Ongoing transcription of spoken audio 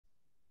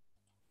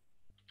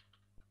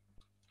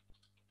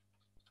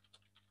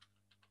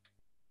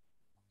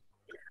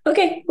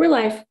Okay, we're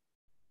live.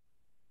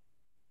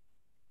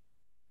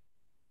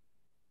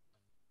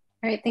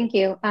 All right, thank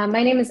you.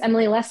 My name is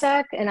Emily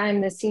Lesak, and I'm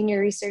the Senior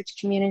Research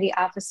Community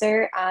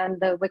Officer on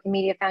the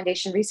Wikimedia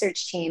Foundation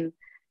research team.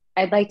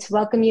 I'd like to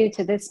welcome you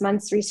to this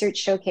month's Research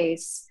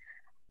Showcase.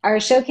 Our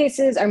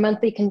showcases are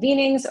monthly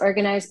convenings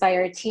organized by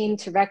our team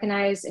to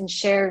recognize and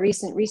share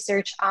recent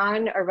research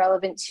on or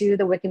relevant to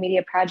the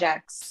Wikimedia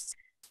projects.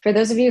 For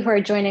those of you who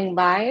are joining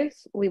live,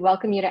 we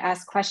welcome you to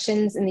ask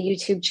questions in the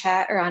YouTube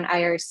chat or on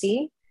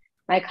IRC.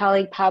 My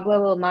colleague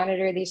Pablo will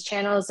monitor these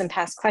channels and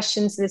pass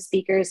questions to the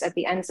speakers at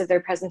the ends of their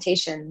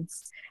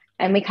presentations.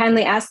 And we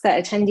kindly ask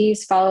that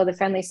attendees follow the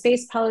friendly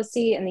space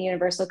policy and the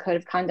Universal Code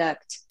of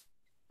Conduct.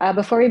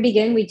 Before we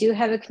begin, we do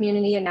have a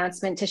community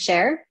announcement to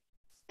share.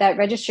 That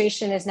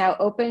registration is now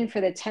open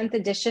for the 10th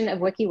edition of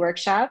Wiki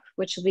Workshop,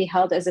 which will be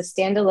held as a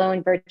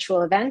standalone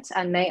virtual event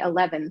on May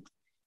 11th.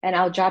 And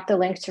I'll drop the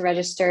link to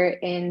register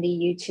in the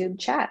YouTube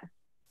chat.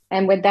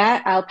 And with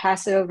that, I'll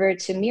pass it over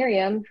to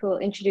Miriam, who will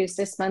introduce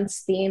this month's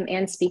theme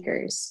and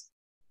speakers.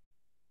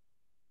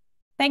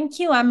 Thank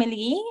you,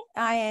 Emily.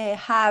 I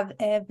have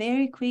a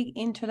very quick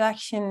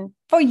introduction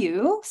for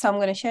you. So I'm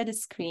going to share the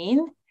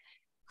screen.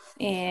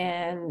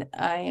 And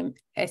I'm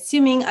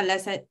assuming,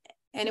 unless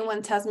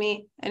anyone tells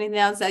me anything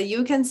else, that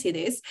you can see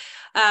this.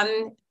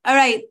 All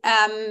right.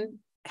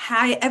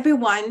 Hi,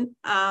 everyone.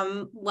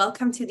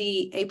 Welcome to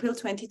the April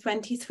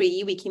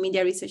 2023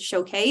 Wikimedia Research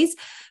Showcase.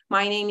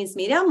 My name is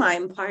Miriam.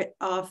 I'm part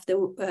of the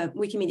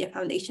Wikimedia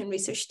Foundation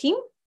research team,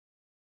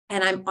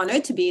 and I'm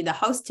honored to be the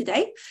host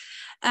today.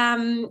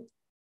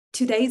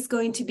 Today is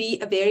going to be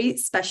a very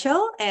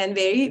special and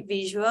very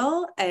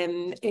visual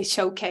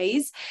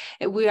showcase.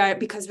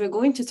 Because we're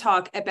going to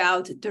talk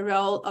about the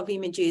role of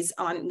images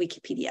on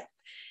Wikipedia.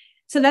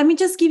 So let me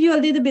just give you a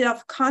little bit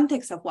of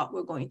context of what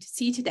we're going to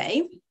see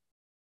today.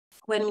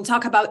 When we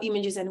talk about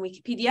images and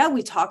Wikipedia,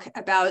 we talk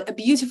about a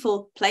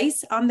beautiful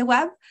place on the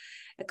web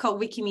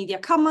called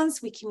Wikimedia Commons.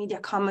 Wikimedia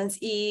Commons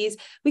is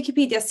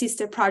Wikipedia's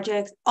sister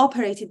project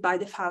operated by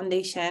the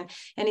foundation,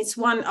 and it's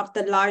one of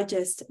the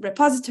largest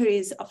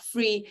repositories of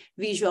free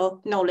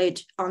visual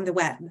knowledge on the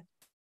web.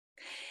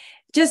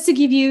 Just to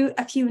give you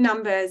a few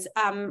numbers,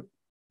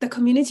 the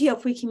community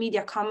of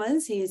Wikimedia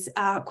Commons is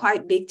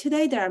quite big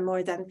today. There are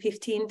more than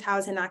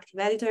 15,000 active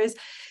editors,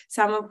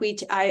 some of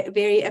which are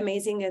very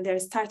amazing, and they're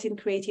starting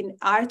creating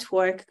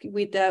artwork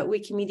with the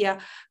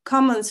Wikimedia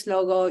Commons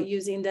logo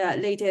using the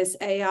latest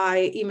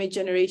AI image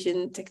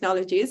generation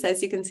technologies,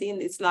 as you can see in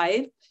this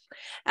slide.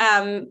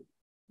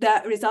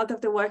 The result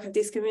of the work of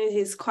this community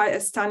is quite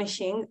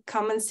astonishing.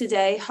 Commons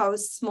today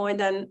hosts more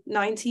than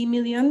 90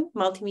 million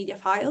multimedia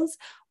files,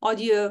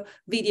 audio,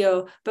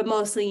 video, but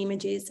mostly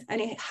images. And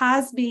it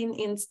has been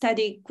in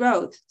steady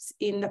growth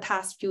in the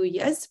past few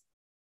years,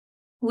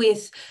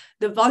 with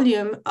the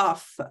volume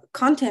of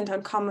content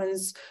on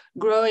Commons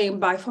growing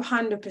by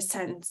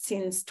 400%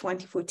 since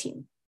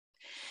 2014.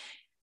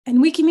 And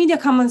Wikimedia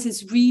Commons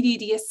is really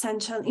the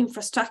essential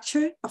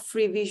infrastructure of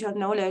free visual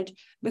knowledge,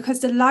 because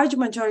the large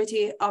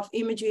majority of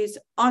images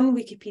on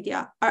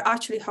Wikipedia are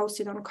actually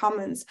hosted on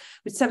Commons,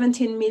 with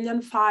 17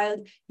 million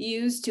files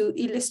used to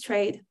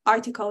illustrate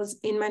articles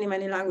in many,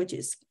 many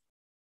languages.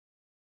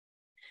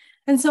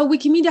 And so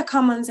Wikimedia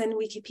Commons and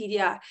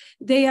Wikipedia,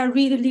 they are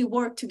really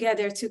work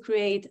together to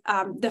create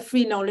the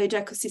free knowledge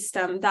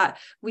ecosystem that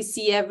we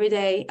see every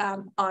day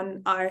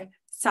on our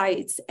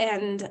sites.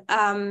 And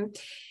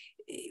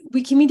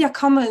Wikimedia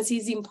Commons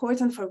is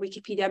important for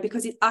Wikipedia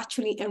because it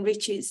actually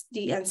enriches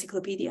the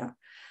encyclopedia.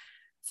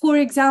 For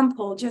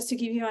example, just to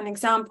give you an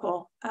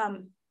example,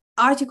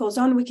 articles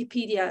on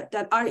Wikipedia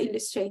that are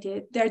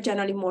illustrated, they're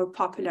generally more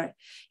popular.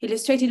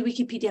 Illustrated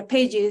Wikipedia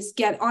pages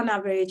get on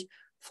average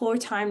 4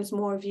 times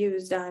more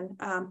views than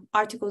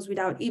articles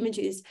without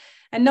images.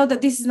 And note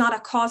that this is not a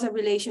causal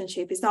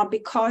relationship. It's not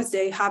because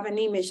they have an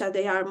image that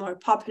they are more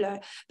popular,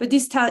 but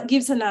this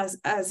gives us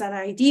as an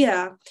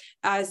idea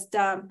as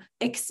the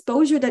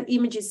exposure that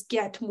images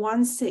get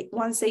once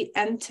they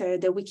enter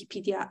the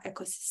Wikipedia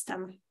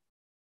ecosystem.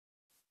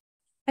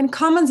 And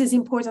Commons is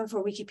important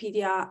for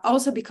Wikipedia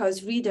also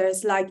because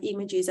readers like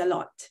images a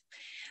lot.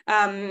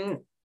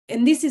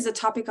 And this is the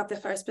topic of the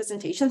first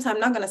presentation, so I'm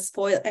not going to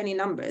spoil any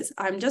numbers.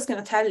 I'm just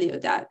going to tell you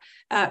that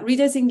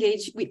readers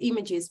engage with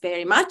images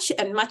very much,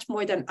 and much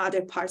more than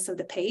other parts of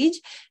the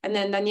page. And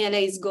then Daniele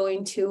is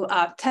going to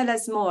tell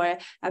us more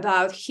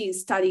about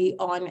his study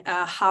on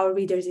how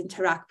readers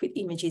interact with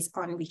images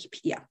on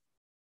Wikipedia.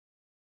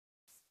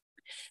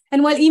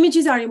 And while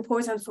images are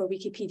important for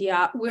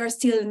Wikipedia, we are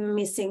still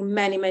missing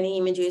many, many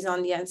images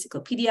on the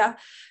encyclopedia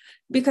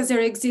because there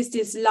exists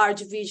this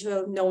large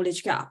visual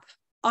knowledge gap.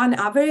 On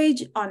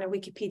average, on a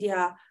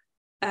Wikipedia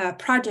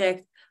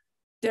project,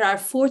 there are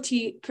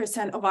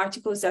 40% of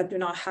articles that do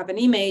not have an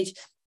image.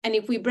 And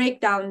if we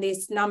break down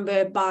this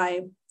number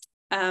by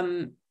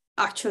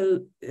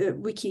actual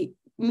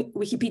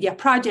Wikipedia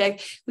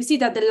project, we see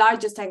that the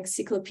largest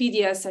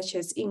encyclopedias, such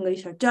as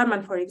English or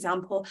German, for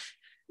example,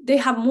 they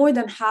have more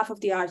than half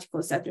of the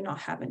articles that do not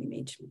have an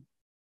image.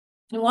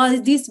 And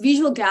while this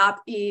visual gap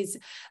is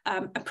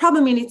a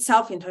problem in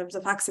itself in terms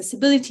of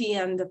accessibility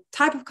and the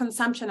type of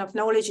consumption of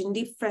knowledge in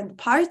different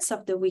parts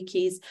of the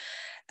wikis,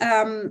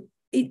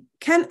 it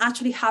can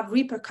actually have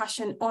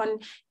repercussion on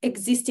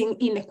existing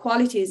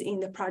inequalities in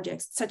the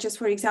projects, such as,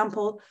 for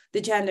example,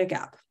 the gender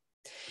gap.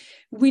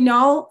 We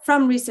know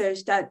from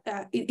research that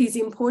it is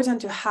important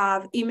to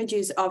have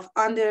images of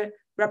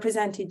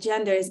underrepresented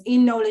genders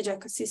in knowledge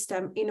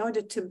ecosystem in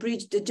order to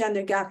bridge the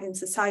gender gap in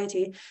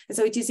society. And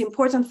so it is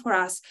important for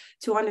us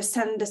to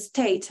understand the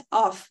state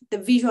of the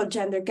visual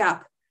gender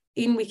gap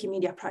in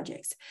Wikimedia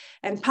projects.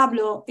 And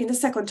Pablo, in the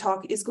second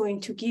talk, is going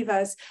to give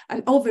us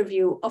an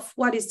overview of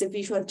what is the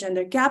visual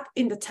gender gap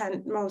in the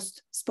 10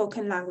 most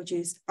spoken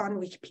languages on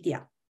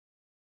Wikipedia.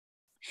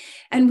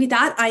 And with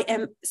that, I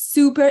am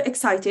super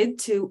excited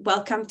to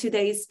welcome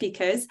today's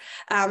speakers.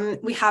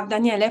 We have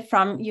Daniele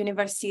from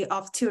University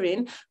of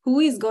Turin,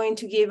 who is going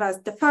to give us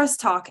the first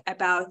talk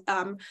about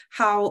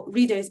how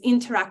readers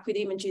interact with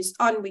images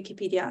on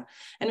Wikipedia.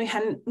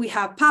 And we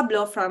have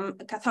Pablo from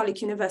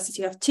Catholic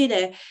University of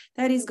Chile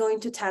that is going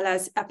to tell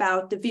us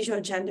about the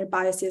visual gender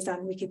biases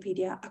on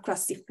Wikipedia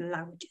across different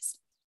languages.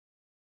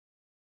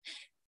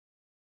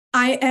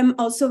 I am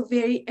also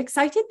very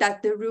excited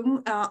that the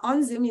room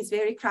on Zoom is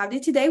very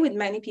crowded today with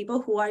many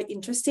people who are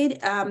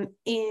interested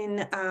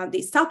in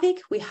this topic.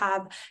 We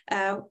have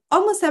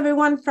almost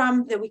everyone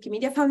from the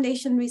Wikimedia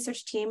Foundation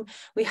research team.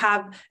 We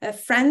have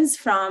friends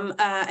from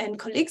and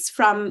colleagues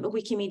from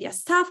Wikimedia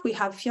staff. We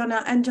have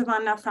Fiona and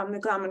Giovanna from the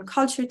Glam and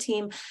Culture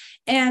team,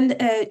 and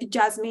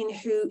Jasmine,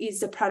 who is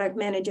the product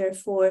manager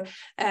for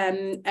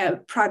a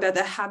product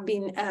that have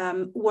been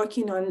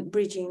working on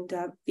bridging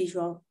the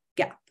visual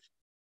gap.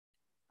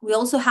 We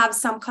also have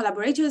some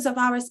collaborators of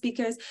our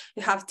speakers.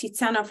 We have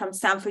Tiziana from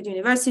Stanford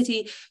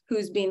University,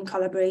 who's been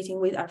collaborating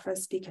with our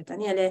first speaker,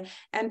 Daniele,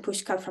 and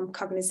Pushkar from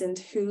Cognizant,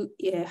 who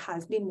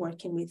has been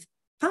working with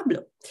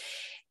Pablo.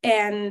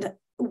 And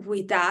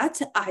with that,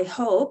 I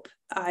hope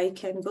I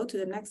can go to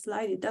the next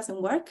slide. It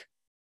doesn't work.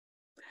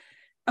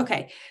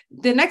 Okay,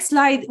 the next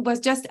slide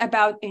was just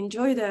about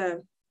enjoy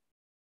the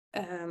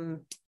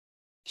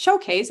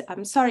showcase.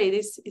 I'm sorry,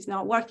 this is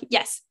not working.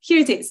 Yes, here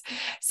it is.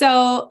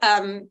 So,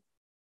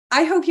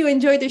 I hope you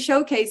enjoyed the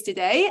showcase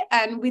today.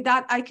 And with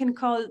that, I can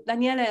call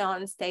Daniele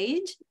on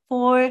stage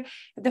for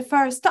the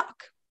first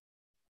talk.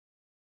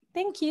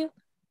 Thank you.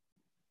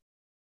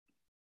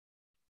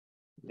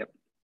 Yep.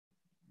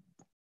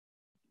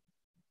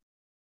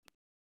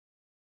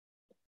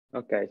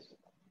 Okay.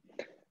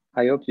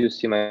 I hope you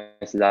see my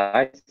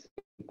slides.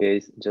 In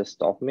case, just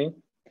stop me.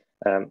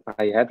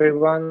 Hi,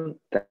 everyone.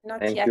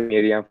 Thank you,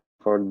 Miriam,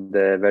 for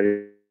the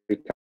very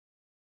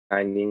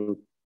kind.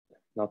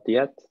 Not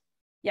yet.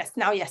 Yes,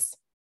 now yes.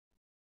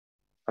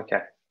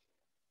 Okay.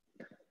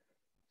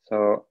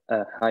 So,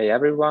 hi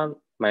everyone.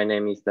 My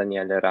name is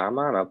Daniele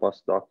Rama. I'm a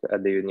postdoc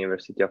at the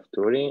University of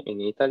Turin in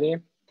Italy.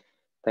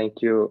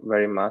 Thank you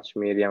very much,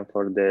 Miriam,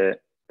 for the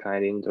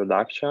kind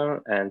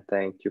introduction, and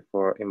thank you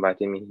for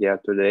inviting me here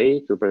today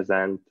to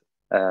present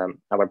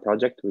our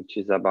project, which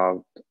is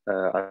about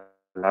a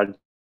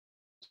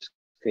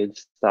large-scale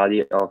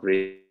study of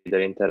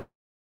reader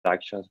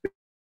interactions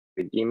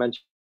with images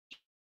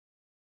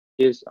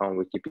on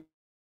Wikipedia.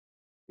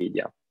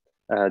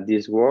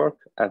 This work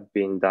has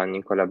been done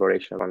in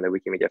collaboration with the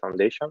Wikimedia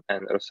Foundation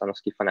and Rossano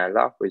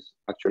Schifanella, who is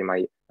actually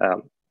my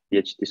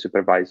PhD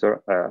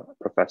supervisor,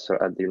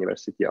 professor at the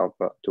University of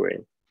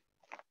Turin.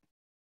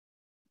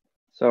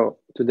 So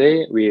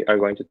today we are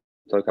going to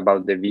talk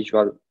about the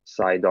visual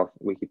side of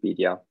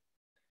Wikipedia.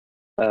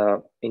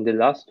 In the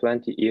last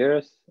 20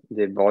 years,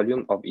 the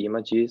volume of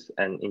images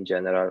and in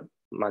general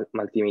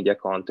multimedia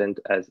content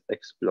has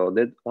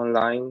exploded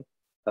online,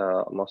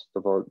 most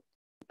of all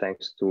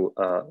thanks to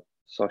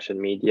social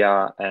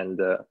media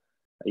and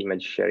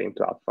image sharing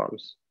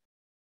platforms.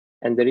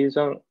 And the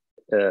reason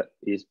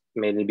is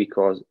mainly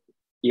because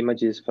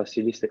images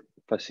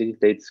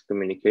facilitates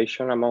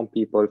communication among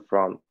people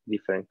from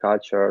different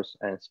cultures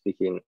and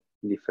speaking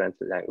different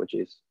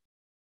languages.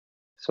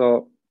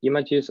 So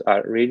images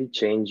are really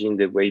changing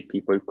the way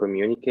people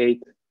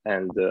communicate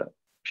and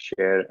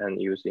share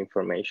and use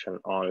information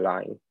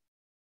online.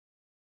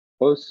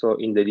 Also,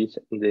 in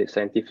the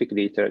scientific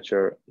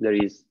literature, there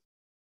is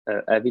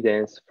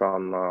evidence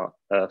from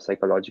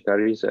psychological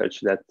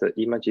research that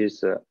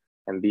images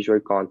and visual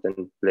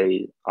content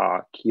play a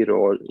key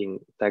role in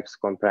text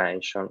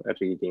comprehension,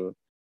 reading,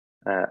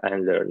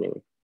 and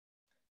learning.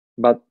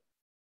 But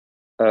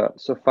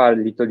so far,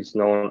 little is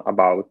known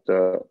about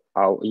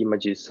how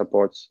images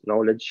supports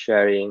knowledge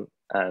sharing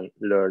and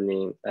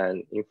learning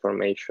and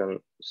information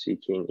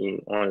seeking in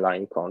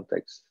online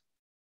context.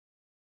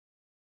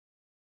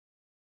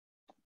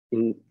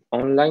 In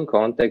online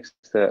context,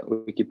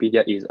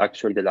 Wikipedia is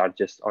actually the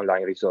largest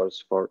online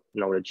resource for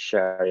knowledge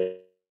sharing.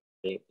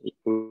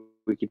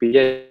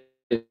 Wikipedia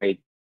is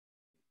made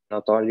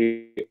not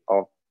only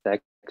of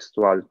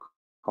textual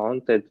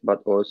content,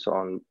 but also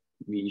on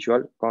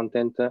visual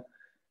content.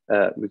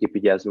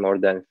 Wikipedia has more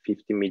than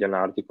 50 million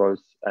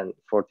articles and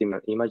 40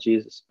 million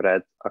images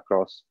spread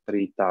across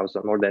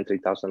more than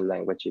 3,000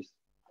 languages.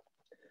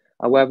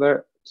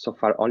 However, so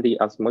far only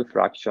a small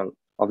fraction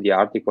of the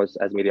articles,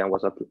 as Miriam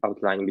was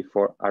outlining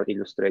before, are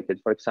illustrated.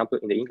 For example,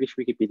 in the English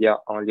Wikipedia,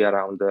 only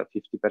around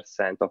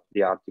 50% of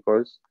the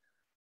articles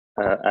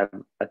have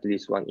at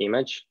least one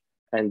image,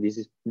 and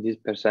this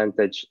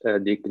percentage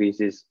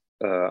decreases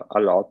a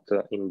lot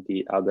in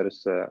the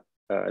others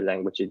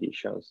language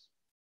editions.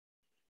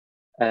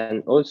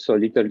 And also,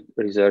 little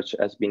research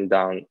has been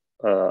done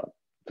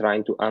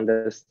trying to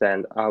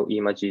understand how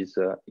images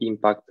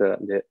impact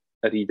the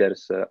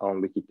readers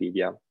on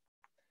Wikipedia.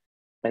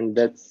 And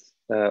that's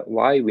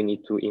why we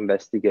need to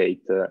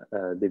investigate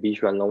the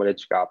visual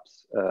knowledge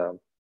gaps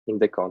in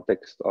the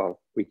context of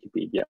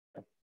Wikipedia.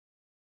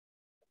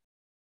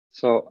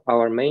 So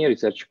our main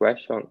research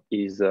question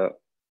is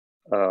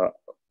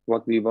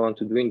what we want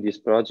to do in this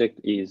project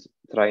is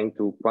trying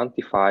to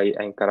quantify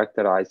and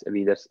characterize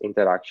readers'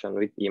 interaction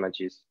with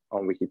images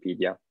on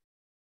Wikipedia.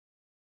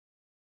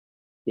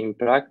 In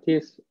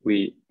practice,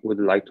 we would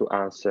like to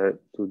answer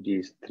to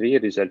these three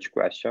research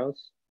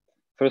questions.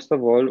 First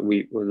of all,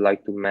 we would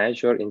like to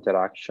measure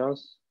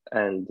interactions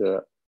and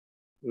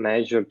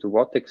measure to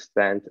what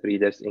extent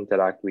readers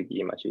interact with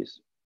images.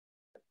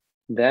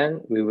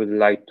 Then we would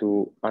like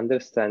to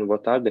understand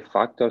what are the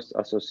factors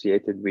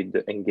associated with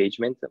the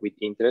engagement, with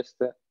interest,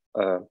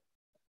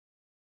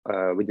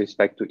 with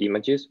respect to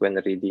images when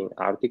reading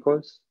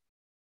articles.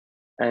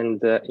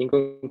 And in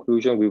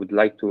conclusion, we would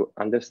like to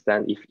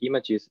understand if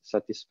images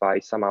satisfy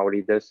somehow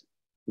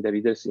the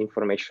reader's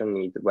information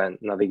need when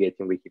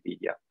navigating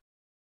Wikipedia.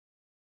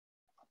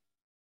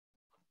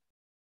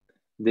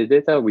 The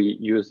data we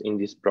use in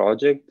this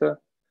project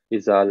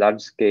is a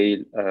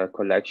large-scale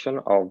collection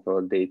of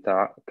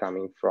data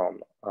coming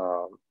from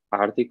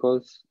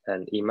articles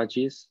and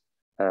images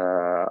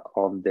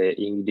of the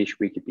English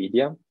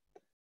Wikipedia.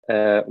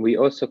 We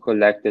also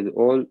collected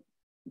all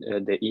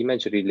the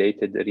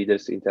image-related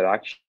readers'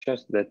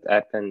 interactions that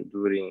happened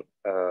during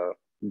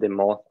the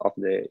month of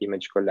the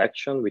image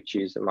collection, which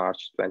is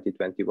March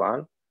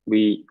 2021.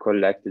 We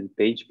collected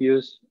page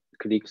views,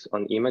 clicks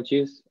on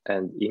images,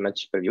 and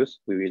image previews,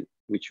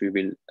 which we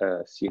will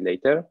see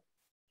later,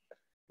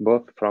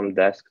 both from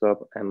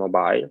desktop and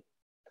mobile.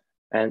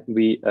 And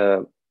we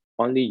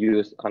only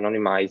use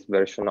anonymized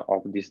version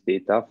of this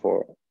data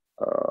for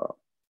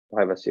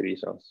privacy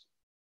reasons.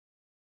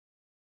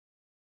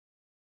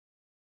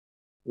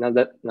 Now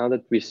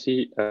that we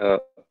see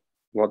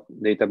what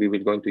data we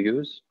will going to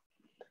use,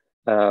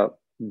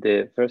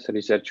 the first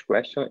research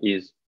question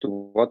is to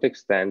what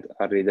extent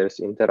are readers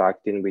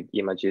interacting with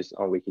images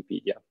on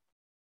Wikipedia?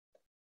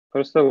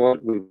 First of all,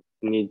 we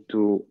need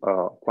to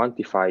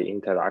quantify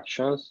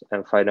interactions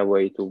and find a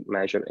way to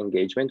measure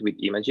engagement with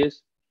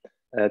images.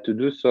 To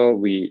do so,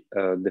 we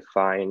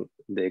define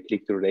the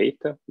click-through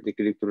rate. The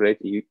click-through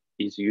rate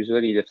is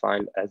usually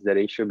defined as the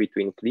ratio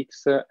between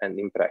clicks and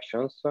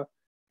impressions.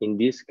 In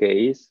this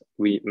case,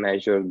 we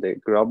measure the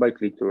global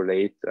click-through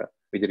rate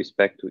with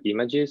respect to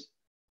images,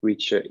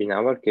 which in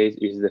our case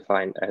is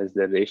defined as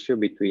the ratio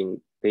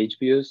between page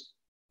views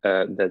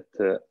that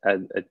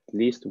had at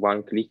least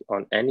one click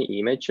on any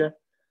image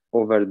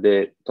over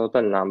the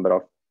total number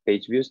of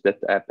page views that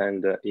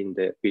happened in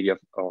the period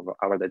of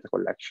our data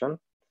collection.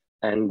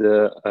 And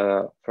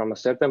from a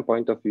certain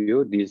point of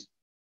view, this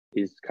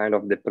is kind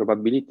of the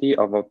probability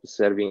of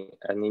observing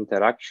an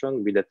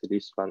interaction with at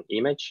least one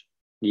image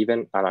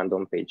given a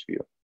random page view.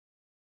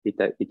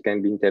 It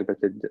can be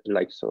interpreted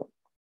like so.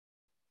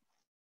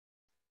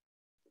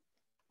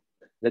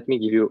 Let me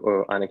give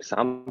you an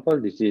example.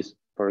 This is,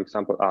 for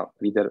example, a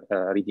reader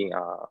reading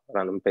a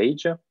random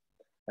page.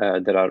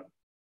 There are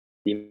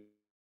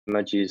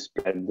images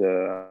spread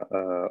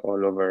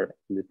all over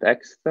the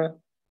text.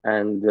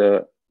 And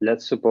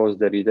let's suppose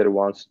the reader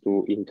wants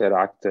to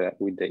interact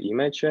with the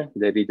image.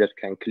 The reader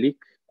can click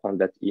on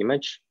that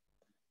image.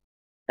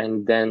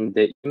 And then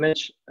the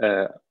image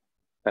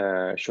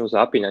shows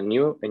up in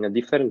a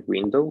different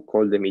window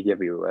called the media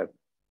viewer.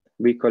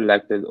 We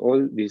collected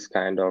all these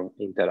kind of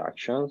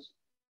interactions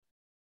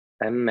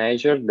and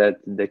measured that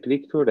the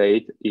click-through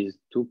rate is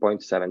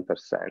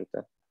 2.7%,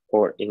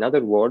 or in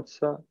other words,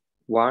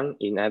 1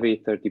 in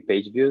every 30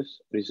 page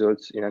views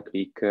results in a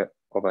click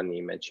of an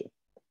image,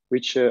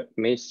 which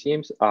may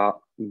seem a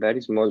very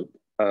small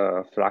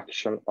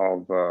fraction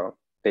of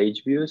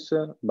page views,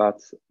 but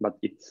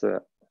it's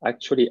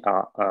actually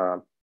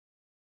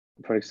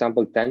for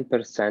example,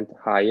 10%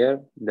 higher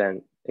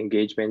than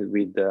engagement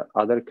with the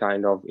other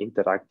kind of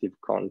interactive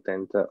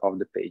content of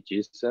the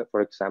pages,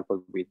 for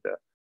example, with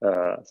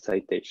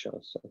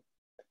citations.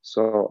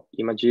 So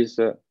images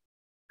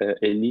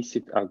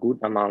elicit a good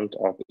amount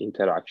of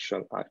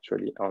interaction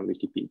actually on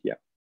Wikipedia.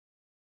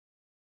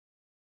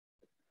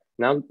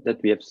 Now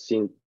that we have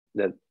seen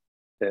that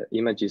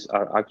images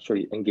are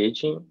actually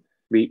engaging,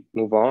 we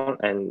move on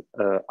and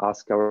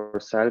ask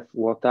ourselves,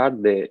 what are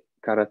the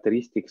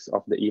characteristics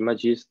of the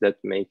images that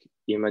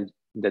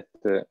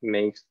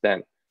makes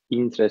them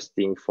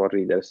interesting for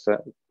readers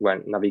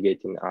when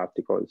navigating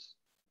articles.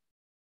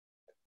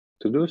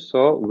 To do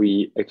so,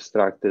 we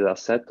extracted a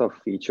set of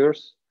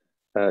features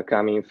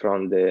coming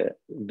from the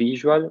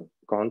visual,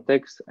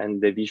 context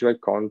and the visual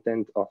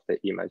content of the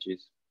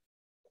images.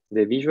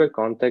 The visual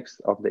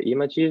context of the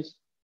images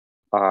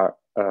are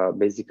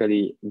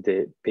basically the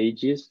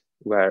pages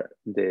where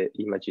the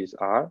images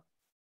are.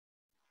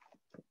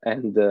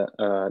 And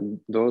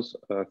those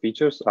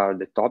features are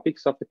the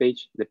topics of the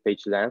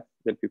page length,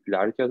 the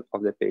popularity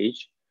of the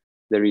page,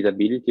 the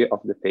readability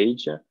of the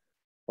page.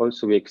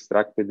 Also, we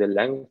extracted the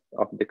length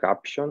of the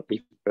caption,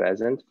 if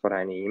present, for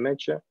any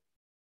image,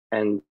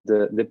 and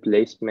the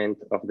placement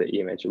of the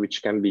image,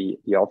 which can be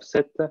the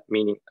offset,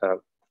 meaning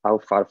how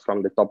far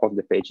from the top of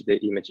the page the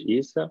image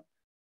is,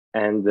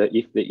 and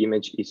if the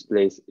image is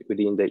placed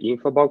within the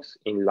info box,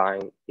 in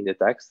line in the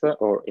text,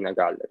 or in a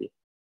gallery.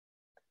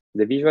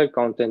 The visual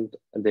content,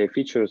 the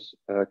features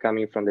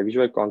coming from the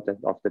visual content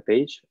of the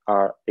page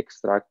are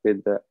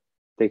extracted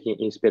taking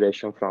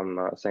inspiration from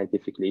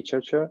scientific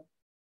literature,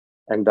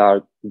 and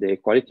are the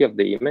quality of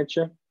the image,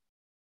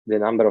 the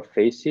number of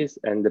faces,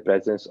 and the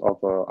presence of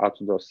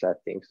outdoor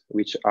settings,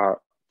 which are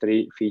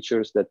three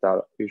features that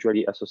are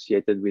usually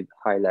associated with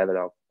high level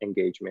of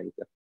engagement.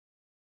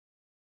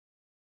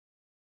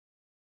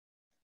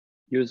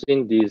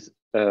 Using these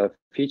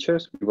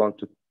features, we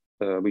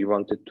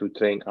wanted to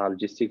train our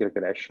logistic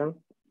regression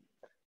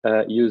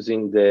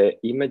using the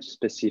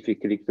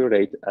image-specific click-through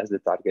rate as the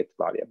target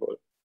variable.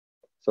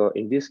 So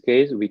in this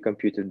case, we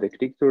computed the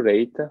click-through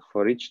rate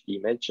for each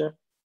image,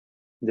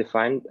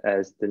 defined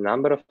as the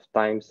number of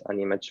times an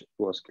image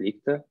was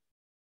clicked,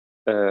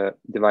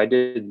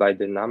 divided by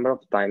the number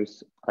of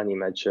times an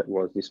image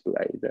was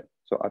displayed,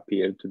 so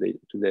appeared to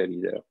the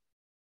reader.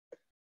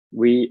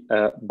 We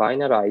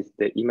binarized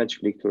the image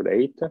click-through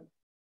rate,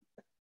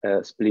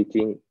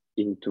 splitting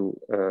into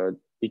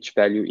each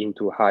value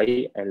into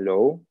high and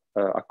low,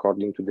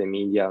 according to the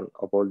median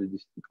of all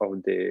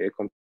the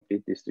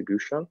complete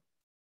distribution.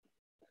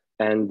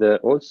 And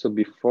also,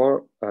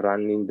 before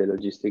running the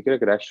logistic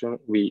regression,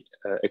 we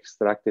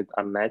extracted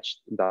a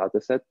matched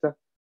dataset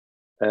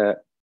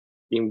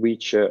in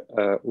which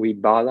we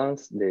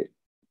balance the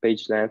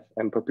page length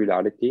and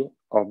popularity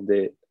of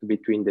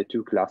between the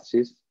two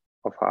classes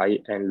of high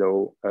and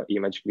low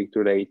image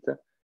click-through rate,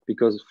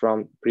 because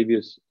from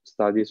previous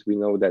studies we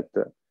know that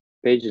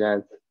page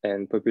length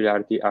and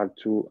popularity are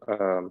two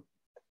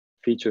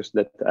features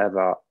that have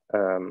a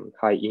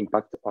high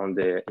impact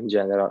in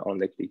general on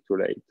the click-through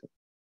rate.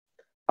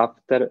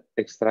 After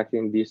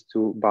extracting these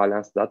two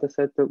balanced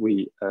datasets,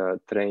 we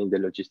trained the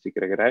logistic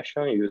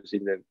regression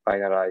using the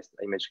binarized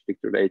image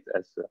click-through rate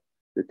as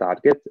the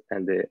target,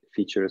 and the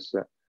features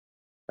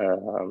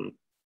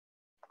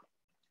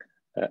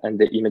and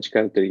the image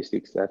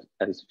characteristics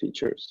as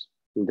features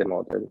in the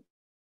model.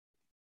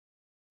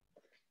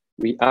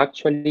 We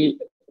actually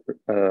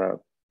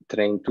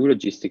trained two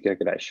logistic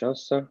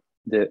regressions.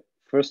 The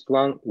first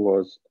one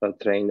was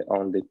trained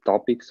on the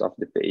topics of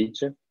the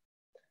page.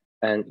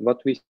 And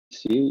what we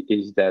see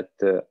is that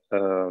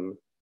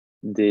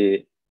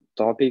the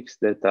topics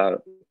that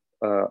are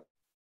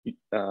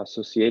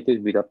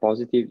associated with a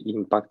positive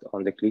impact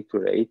on the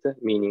click-through rate,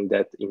 meaning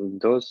that in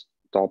those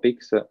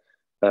topics,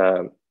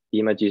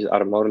 images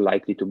are more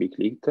likely to be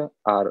clicked,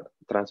 are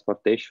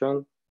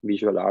transportation,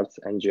 visual arts,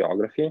 and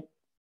geography.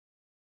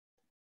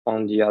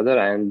 On the other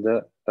hand,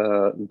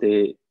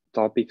 the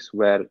topics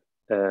where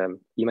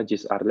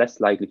images are less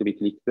likely to be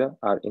clicked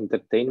are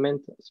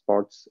entertainment,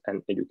 sports,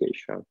 and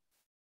education.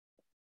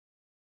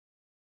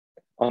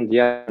 On the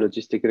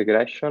logistic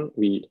regression,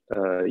 we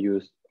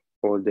used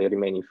all the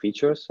remaining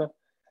features,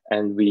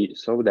 and we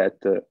saw that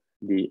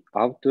the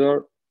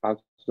outdoor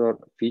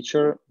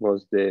feature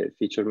was the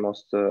feature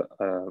most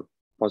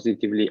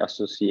positively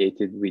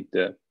associated with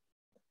the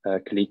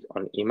click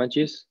on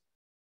images,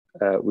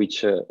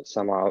 which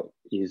somehow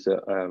is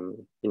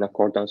in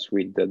accordance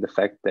with the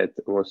fact that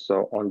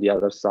also on the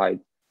other side,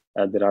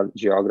 there are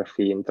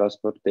geography and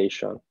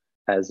transportation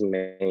as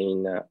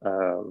main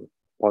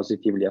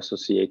positively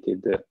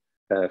associated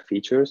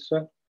features.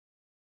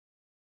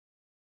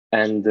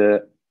 And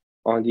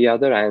on the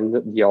other hand,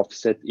 the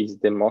offset is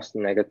the most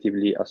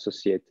negatively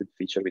associated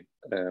feature with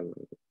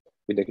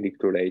the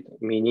click-through rate,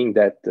 meaning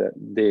that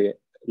the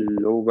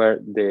lower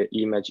the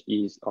image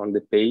is on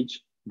the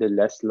page, the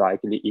less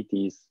likely it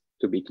is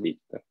to be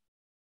clicked.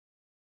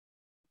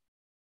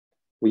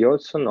 We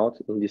also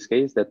note in this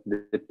case that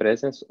the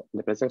presence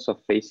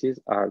of faces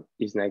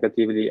is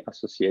negatively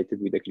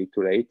associated with the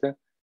click-through rate,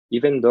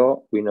 even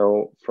though we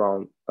know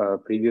from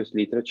previous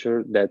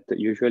literature that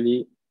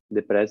usually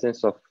the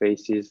presence of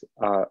faces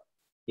are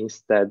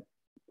instead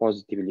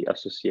positively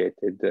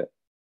associated.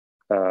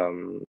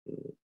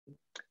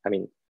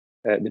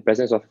 The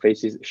presence of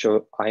faces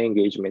show high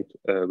engagement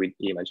with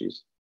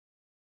images.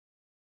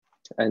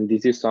 And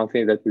this is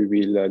something that we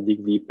will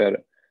dig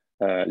deeper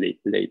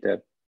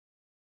later.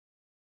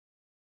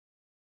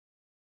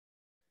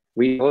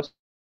 We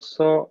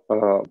also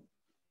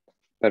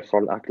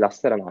performed a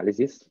cluster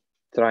analysis,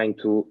 trying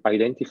to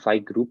identify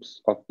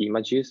groups of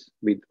images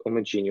with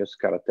homogeneous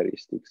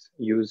characteristics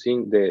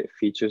using the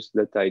features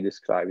that I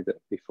described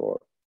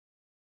before.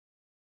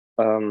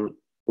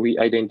 We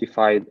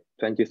identified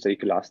 23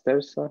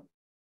 clusters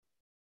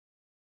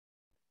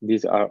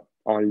These are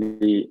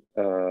only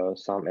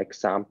some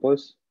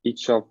examples.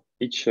 Each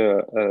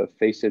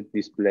facet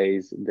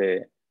displays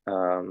the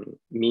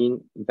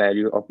mean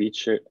value of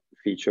each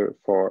feature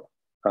for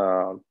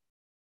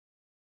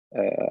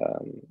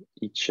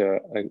each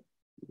a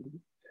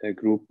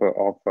group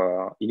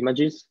of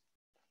images.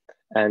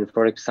 And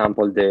for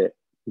example, the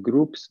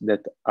groups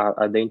that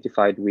are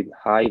identified with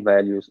high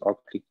values of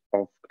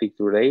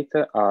click-through rate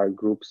are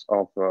groups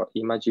of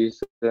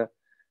images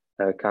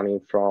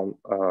coming from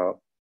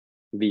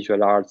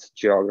visual arts,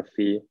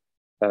 geography,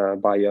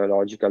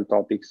 biological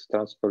topics,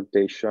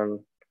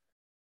 transportation,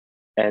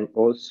 and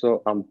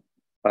also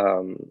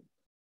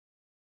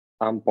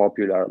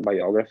unpopular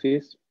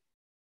biographies.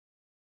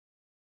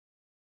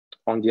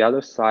 On the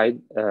other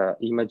side,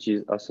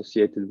 images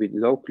associated with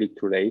low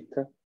click-through rate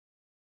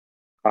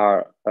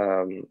are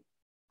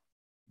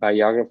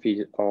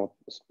biographies of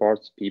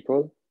sports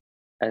people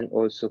and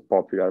also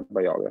popular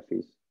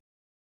biographies.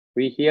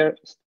 We here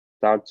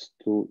start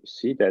to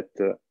see that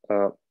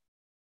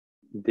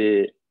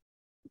the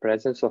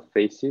presence of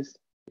faces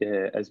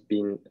has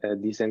been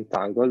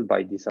disentangled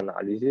by this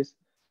analysis,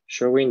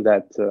 showing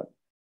that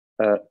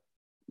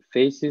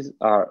faces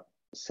are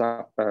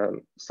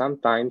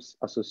sometimes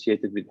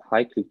associated with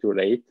high click-through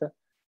rate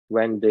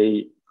when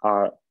they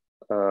are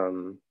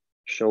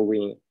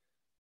showing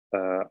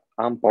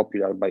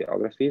unpopular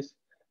biographies,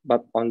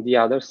 but on the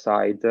other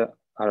side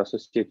are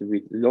associated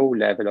with low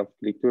level of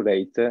click-through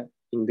rate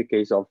in the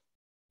case of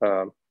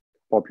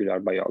popular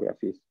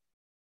biographies.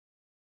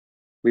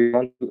 We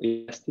want to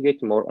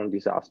investigate more on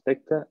this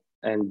aspect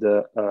and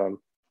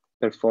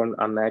perform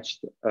a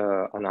matched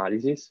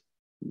analysis,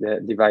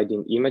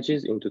 dividing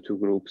images into two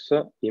groups,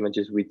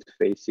 images with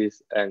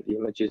faces and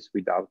images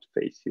without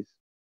faces.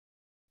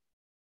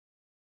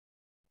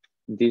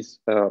 This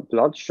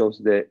plot shows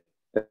the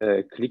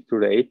click-through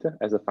rate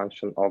as a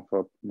function of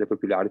the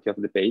popularity of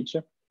the page.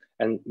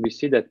 And we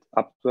see that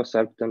up to a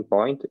certain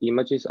point,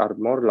 images are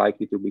more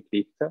likely to be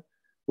clicked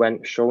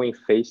when showing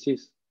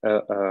faces.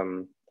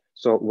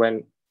 So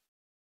when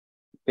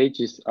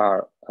pages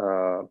are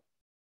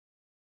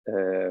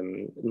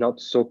not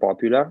so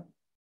popular,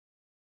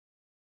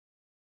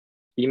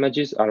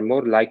 images are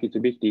more likely to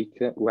be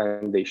clicked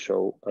when they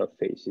show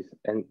faces.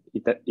 And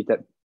it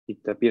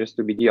appears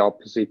to be the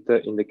opposite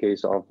in the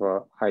case of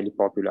highly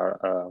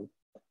popular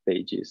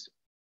pages.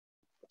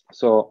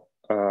 So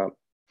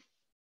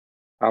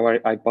our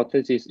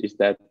hypothesis is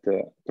that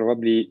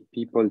probably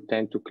people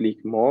tend to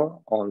click more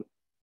on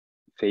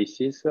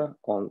faces,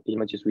 on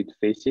images with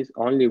faces,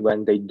 only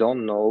when they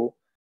don't know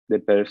the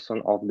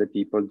person of the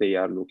people they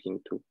are looking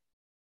to.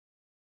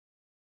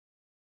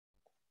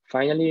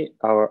 Finally,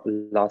 our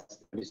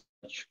last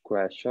research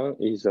question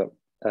is,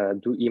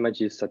 do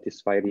images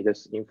satisfy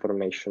readers'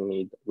 information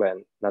need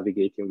when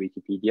navigating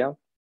Wikipedia?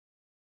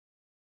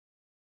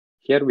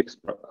 Here we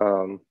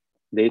explore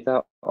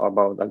data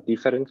about a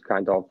different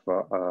kind of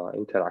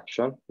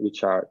interaction,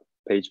 which are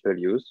page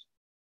previews.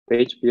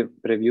 Page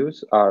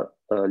previews are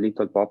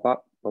little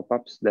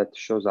pop-ups that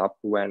shows up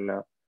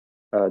when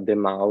the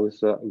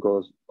mouse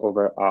goes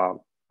over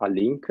a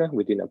link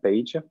within a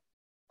page.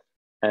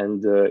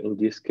 And in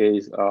this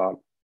case, a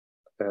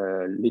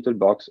little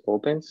box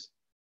opens,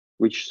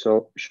 which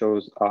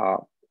shows a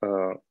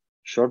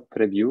short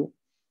preview,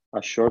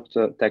 a short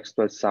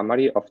textual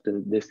summary of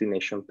the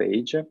destination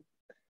page.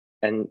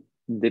 And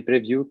the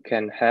preview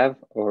can have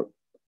or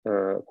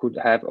could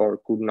have or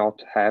could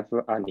not have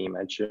an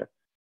image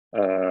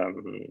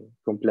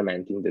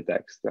complementing the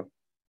text.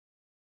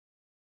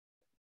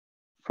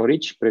 For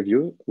each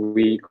preview,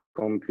 we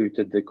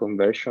computed the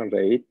conversion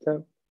rate,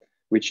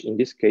 which in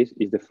this case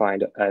is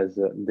defined as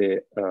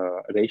the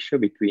ratio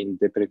between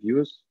the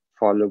previews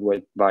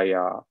followed by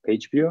a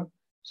page view.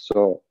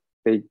 So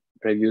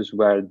previews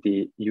where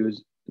the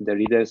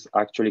readers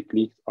actually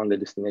clicked on the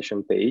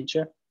destination page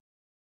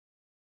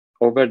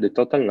over the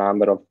total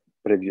number of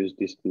previews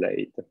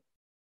displayed.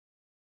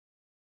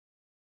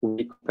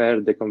 We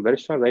compare the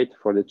conversion rate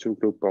for the two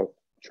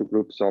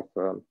groups of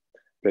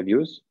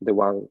previews, the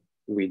one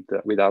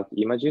without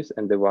images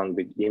and the one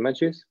with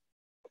images.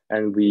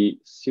 And we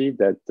see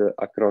that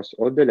across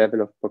all the level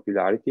of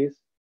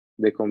popularities,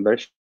 the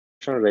conversion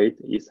rate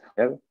is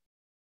higher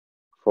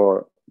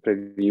for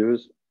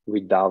previews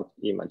without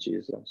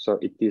images. So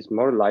it is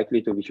more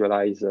likely to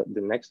visualize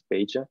the next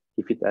page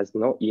if it has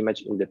no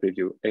image in the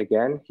preview.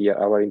 Again, here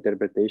our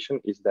interpretation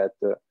is that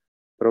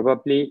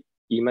probably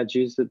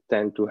images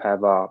tend to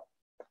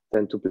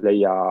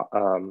play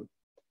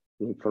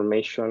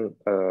information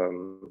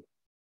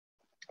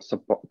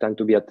support, tend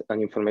to be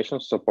an information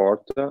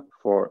support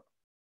for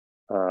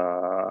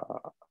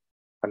a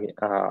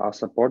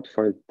support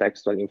for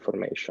textual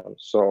information.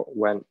 So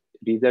when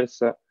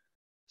readers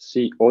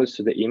see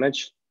also the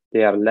image,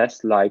 they are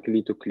less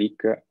likely to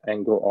click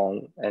and go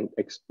on and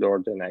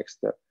explore the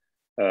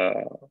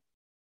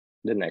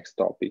next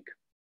topic.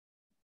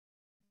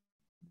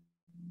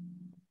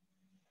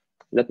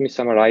 Let me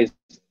summarize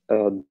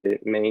the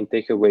main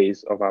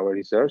takeaways of our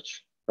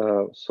research.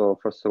 So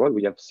first of all,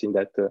 we have seen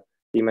that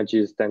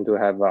images tend to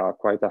have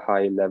quite a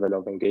high level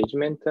of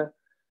engagement,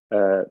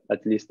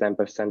 at least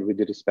 10% with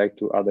respect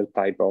to other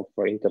type of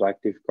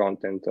interactive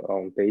content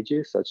on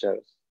pages, such as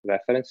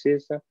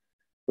references.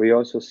 We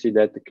also see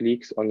that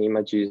clicks on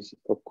images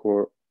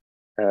occur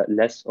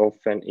less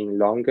often in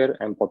longer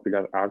and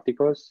popular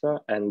articles,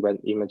 and when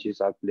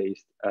images are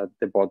placed at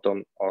the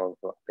bottom of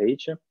a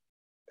page.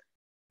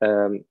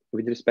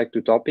 With respect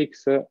to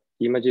topics,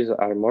 images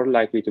are more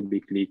likely to be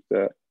clicked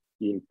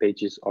in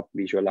pages of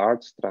visual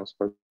arts,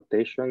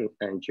 transportation,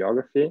 and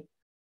geography.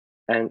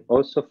 And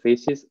also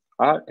faces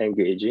are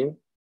engaging,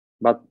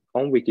 but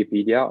on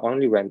Wikipedia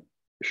only when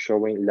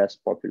showing less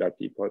popular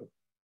people.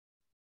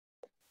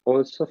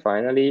 Also,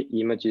 finally,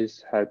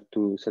 images help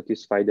to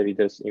satisfy the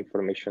reader's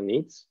information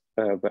needs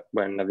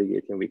when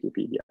navigating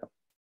Wikipedia.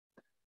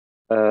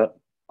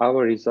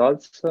 Our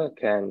results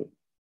can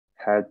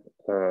help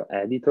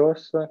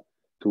editors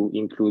to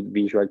include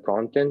visual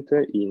content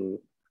in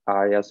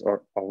areas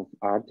of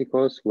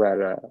articles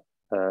where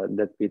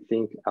that we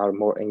think are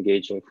more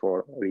engaging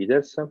for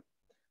readers.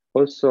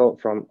 Also,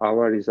 from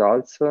our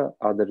results,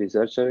 other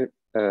researchers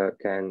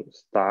can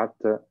start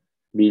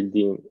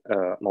building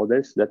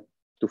models that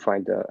to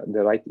find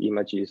the right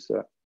images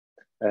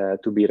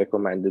to be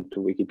recommended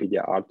to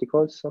Wikipedia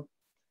articles.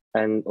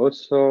 And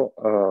also,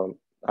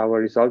 our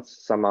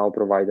results somehow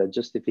provide a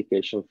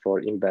justification for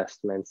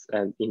investments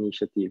and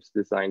initiatives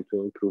designed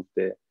to improve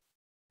the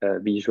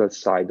visual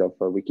side of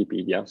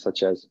Wikipedia,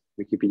 such as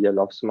Wikipedia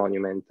Loves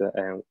Monument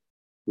and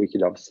Wiki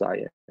Loves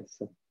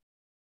Science.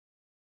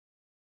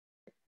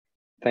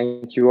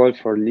 Thank you all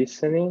for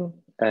listening,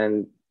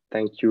 and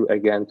thank you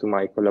again to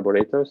my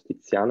collaborators,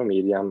 Tiziano,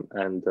 Miriam,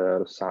 and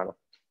Rossano.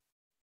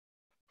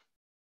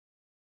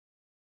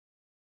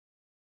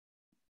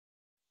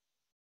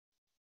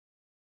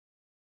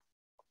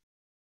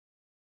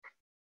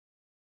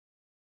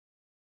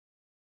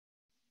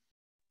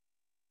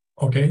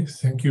 Okay,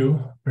 thank you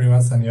very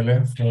much,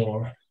 Daniele,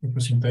 for the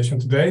presentation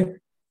today.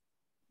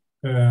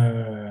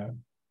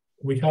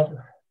 We have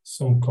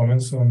some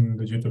comments on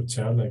the YouTube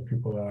chat, like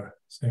people are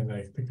saying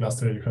like the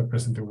cluster you have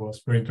presented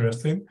was very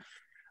interesting.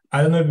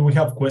 I don't know if we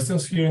have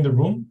questions here in the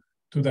room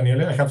to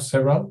Daniele. I have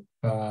several,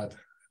 but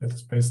let's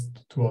space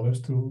to others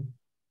to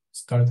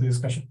start the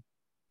discussion.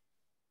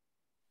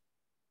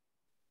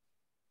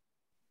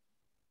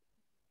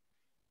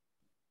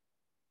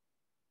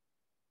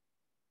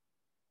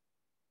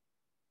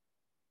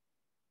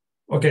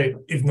 Okay,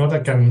 if not, I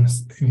can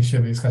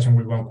initiate the discussion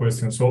with one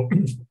question. So,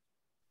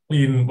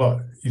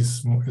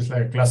 it's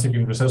like a classic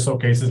in research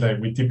showcases. Like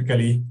we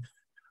typically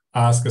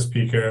ask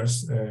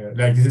speakers,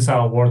 like this is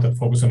our work that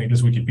focuses on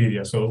English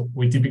Wikipedia. So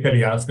we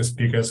typically ask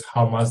speakers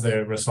how much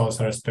the results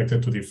are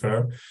expected to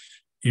differ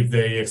if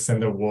they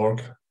extend their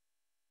work.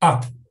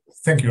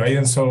 Thank you. I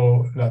didn't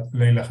saw that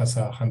Leila has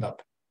a hand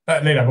up.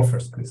 Leila, go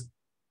first, please.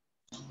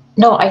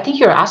 No, I think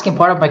you're asking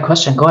part of my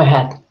question. Go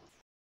ahead.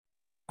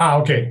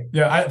 Okay.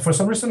 Yeah, for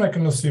some reason I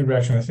cannot see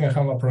reaction. I think I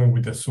have a problem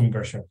with the Zoom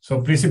version. So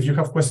please, if you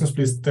have questions,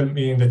 please tell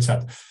me in the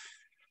chat.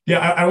 Yeah,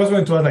 I was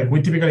going to ask, like, we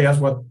typically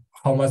ask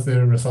how much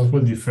the results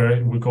will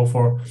differ. We go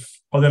for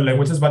other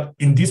languages, but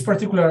in this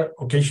particular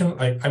occasion,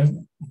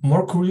 I'm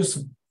more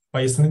curious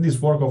by studying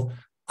this work of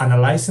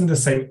analyzing the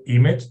same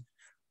image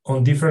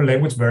on different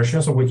language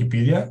versions of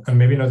Wikipedia, and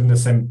maybe not in the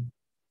same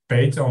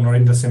page or not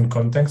in the same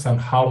context,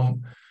 and how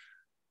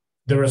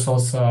the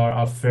results are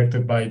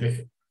affected by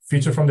the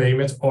feature from the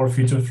image or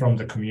features from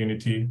the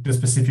community, the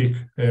specific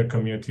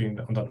community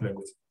on that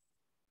language.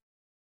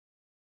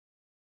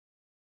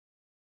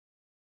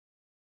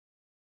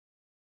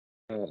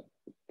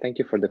 Thank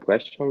you for the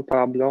question,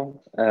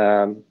 Pablo.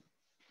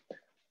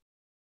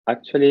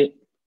 Actually,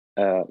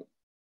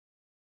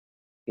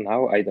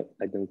 now I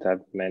don't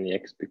have many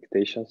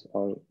expectations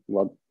on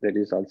what the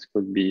results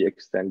could be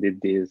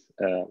extended this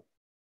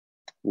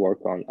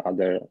work on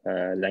other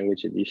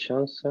language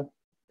editions.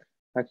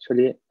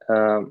 Actually,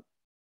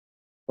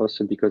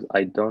 also because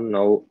I don't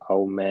know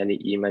how many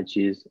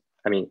images.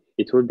 I mean,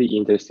 it would be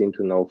interesting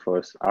to know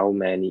first how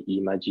many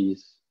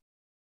images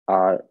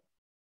are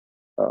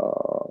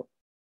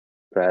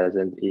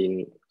present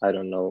in, I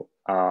don't know,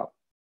 a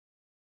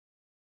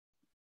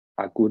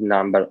good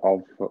number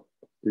of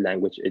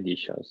language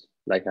editions.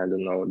 Like, I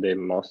don't know, the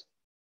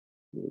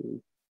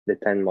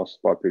 10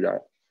 most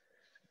popular.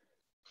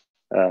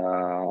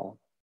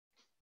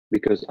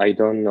 Because I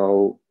don't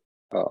know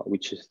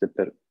which is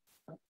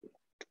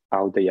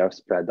how they are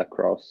spread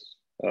across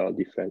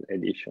different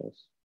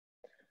editions.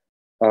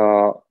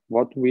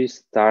 What we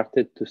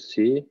started to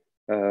see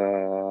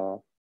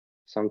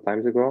some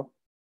time ago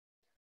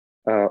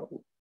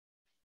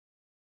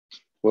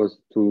was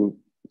to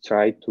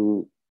try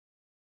to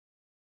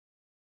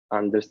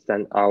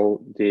understand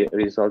how the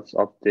results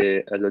of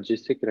the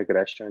logistic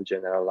regression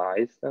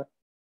generalized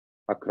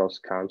across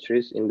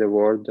countries in the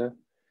world,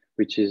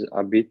 which is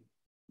a bit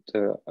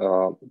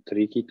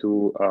tricky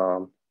to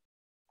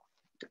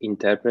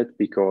interpret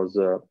because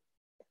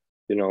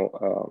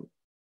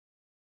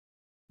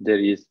there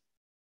is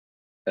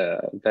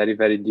very,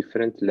 very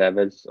different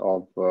levels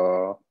of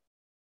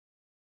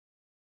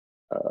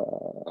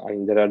I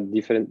mean, there are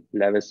different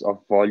levels of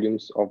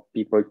volumes of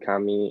people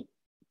coming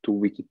to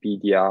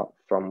Wikipedia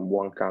from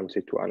one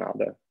country to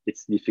another.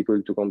 It's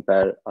difficult to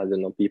compare, I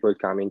don't know, people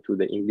coming to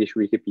the English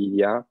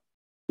Wikipedia,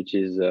 which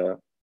is,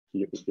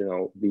 you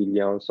know,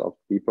 billions of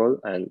people,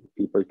 and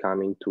people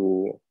coming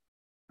to,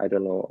 I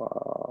don't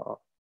know,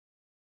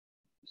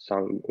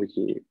 some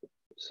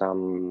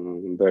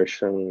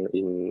version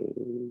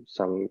in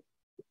some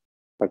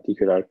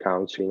particular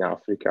country in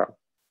Africa,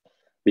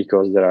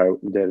 because there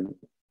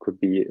could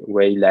be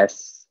way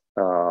less,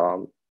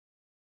 the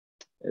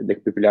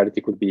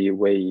popularity could be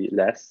way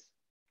less,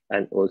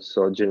 and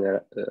also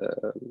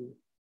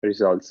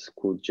results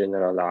could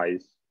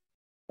generalize,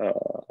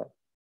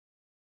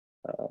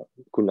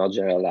 could not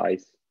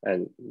generalize,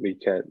 and we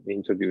can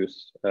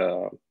introduce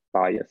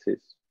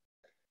biases.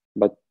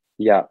 But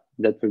yeah,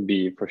 that would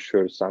be for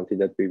sure something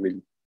that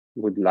we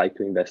would like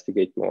to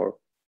investigate more.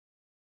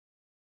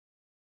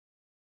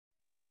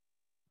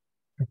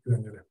 Thank you,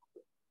 Daniele.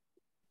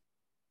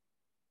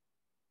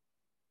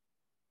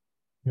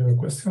 You have a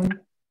question?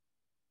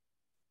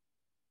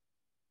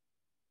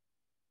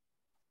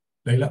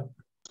 Leila?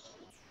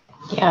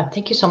 Yeah,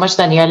 thank you so much,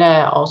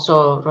 Daniela,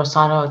 also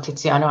Rossano,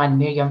 Tiziano, and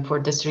Miriam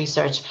for this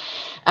research.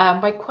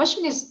 My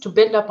question is to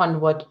build up on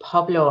what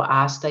Pablo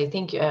asked. I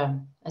think,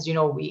 as you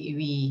know,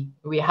 we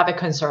have a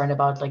concern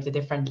about like the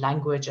different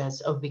languages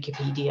of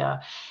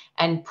Wikipedia,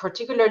 and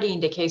particularly in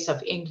the case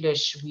of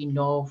English, we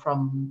know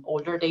from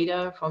older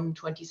data from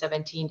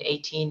 2017,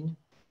 18,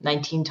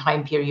 19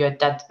 time period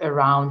that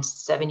around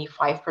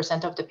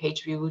 75% of the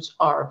page views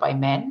are by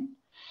men.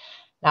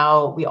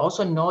 Now, we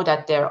also know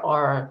that there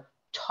are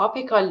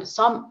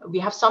we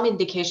have some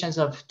indications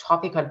of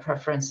topical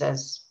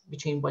preferences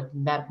between what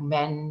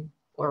men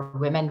or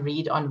women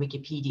read on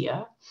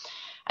Wikipedia.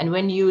 And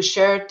when you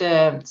shared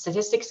the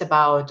statistics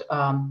about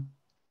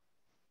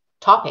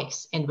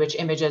topics in which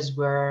images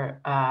were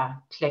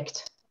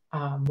clicked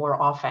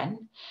more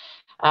often,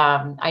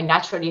 I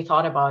naturally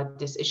thought about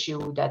this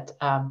issue that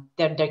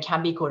there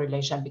can be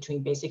correlation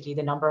between basically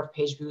the number of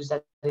page views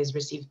that is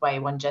received by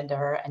one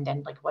gender and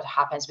then like what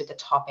happens with the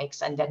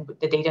topics and then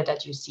the data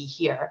that you see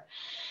here.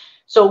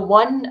 So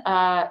one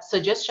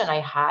suggestion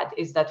I had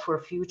is that for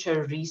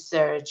future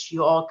research,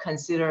 you all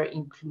consider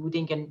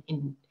including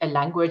in a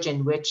language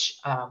in which,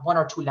 one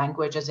or two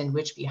languages in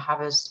which we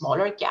have a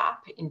smaller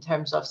gap in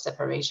terms of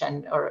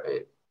separation or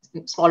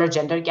smaller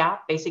gender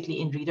gap, basically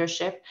in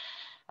readership.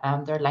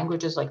 There are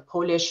languages like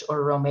Polish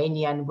or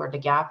Romanian where the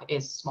gap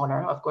is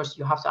smaller. Of course,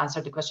 you have to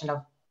answer the question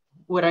of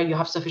whether you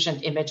have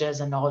sufficient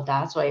images and all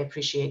that. So I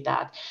appreciate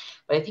that.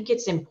 But I think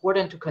it's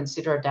important to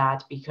consider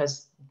that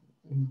because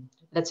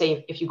let's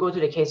say if you go to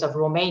the case of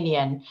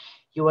Romanian,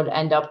 you will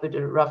end up with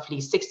roughly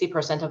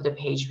 60% of the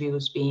page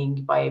views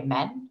being by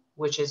men,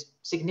 which is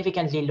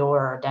significantly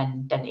lower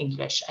than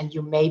English. And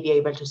you may be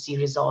able to see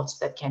results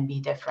that can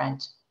be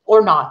different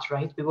or not,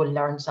 right? We will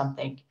learn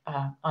something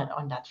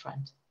on that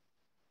front.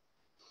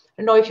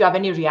 I don't know if you have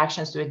any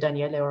reactions to it,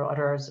 Daniele, or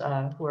others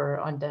who are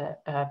on the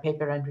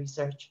paper and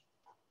research.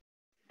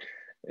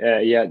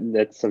 Yeah,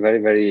 that's a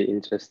very, very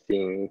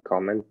interesting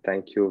comment.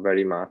 Thank you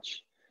very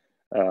much.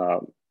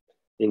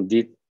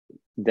 Indeed,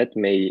 that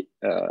may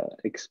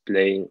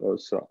explain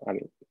also, I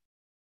mean,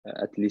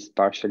 at least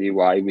partially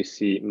why we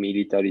see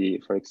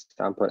military, for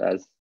example,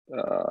 as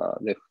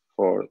the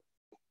fourth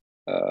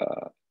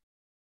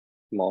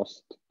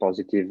most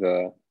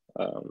positive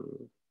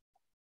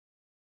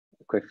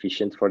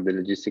coefficient for the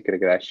logistic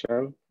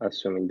regression,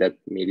 assuming that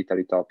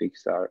military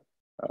topics are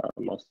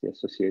mostly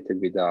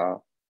associated with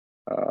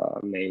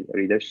male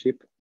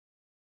readership.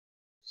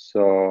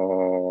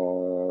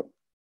 So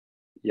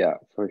yeah,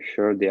 for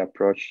sure, the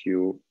approach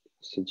you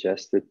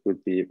suggested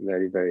would be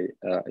very, very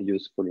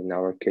useful in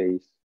our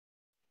case.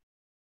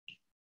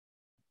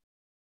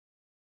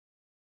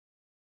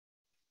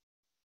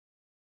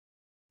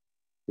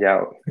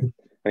 Yeah,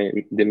 I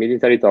mean, the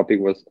military topic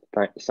was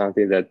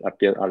something that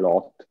appeared a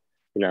lot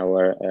in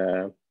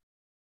our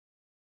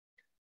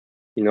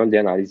in all the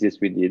analysis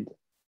we did,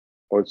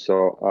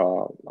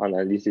 also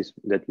analysis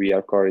that we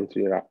are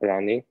currently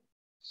running.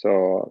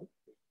 So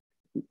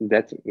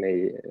that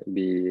may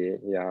be,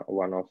 yeah,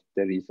 one of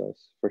the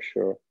reasons for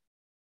sure.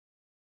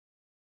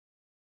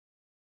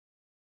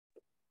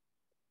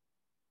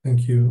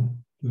 Thank you,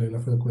 Leila,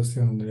 for the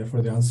question and Leila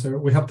for the answer.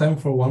 We have time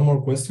for one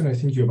more question. I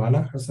think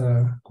Giovanna has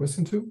a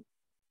question too.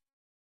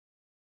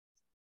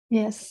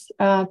 Yes,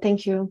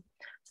 thank you.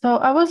 So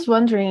I was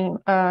wondering,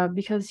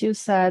 because you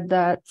said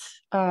that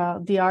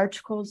the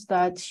articles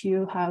that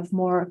you have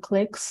more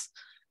clicks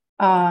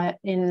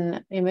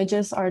in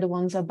images are the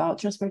ones about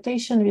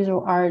transportation,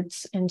 visual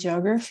arts, and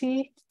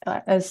geography,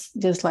 as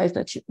the slide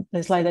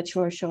that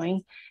you were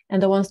showing,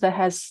 and the ones that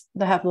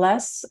have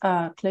less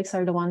clicks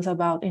are the ones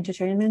about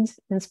entertainment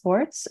and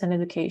sports and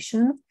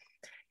education.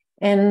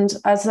 And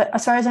as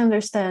far as I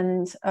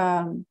understand,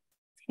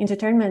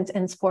 entertainment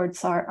and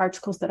sports are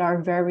articles that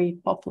are very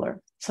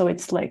popular. So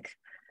it's like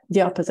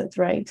the opposite,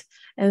 right?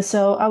 And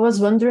so I was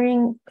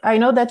wondering, I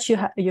know that you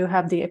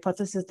have the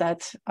hypothesis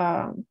that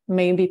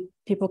maybe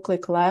people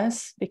click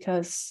less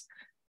because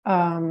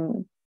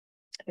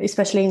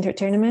especially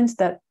entertainment,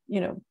 that,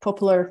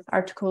 popular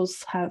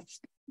articles have,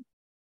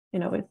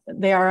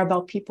 they are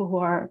about people who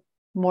are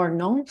more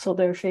known, so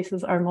their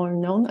faces are more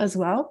known as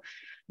well.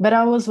 But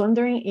I was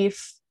wondering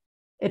if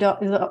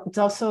it's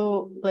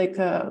also like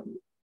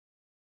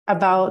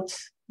about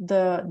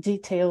the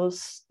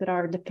details that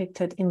are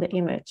depicted in the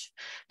image,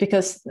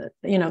 because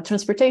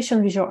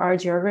transportation, visual art,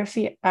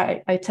 geography,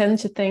 I tend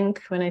to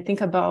think, when I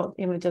think about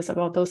images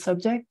about those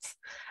subjects,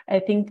 I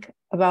think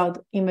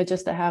about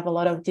images that have a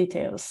lot of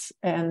details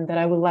and that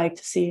I would like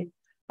to see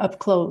up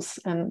close,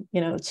 and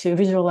to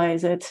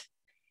visualize it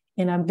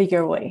in a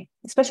bigger way,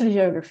 especially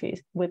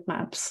geography with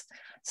maps.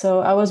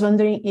 So I was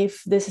wondering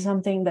if this is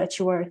something that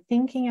you were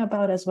thinking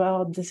about as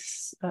well. This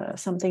is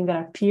something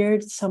that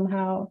appeared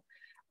somehow.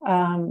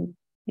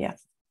 Yeah.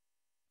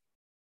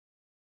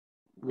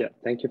 Yeah,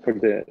 thank you for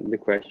the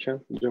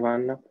question,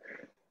 Giovanna.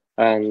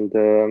 And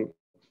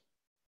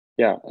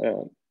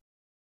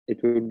it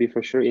would be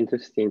for sure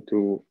interesting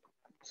to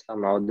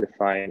somehow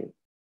define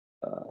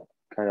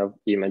kind of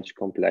image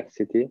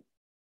complexity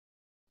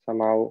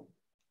somehow,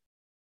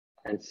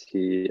 and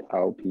see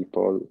how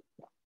people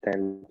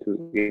tend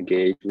to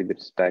engage with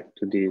respect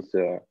to this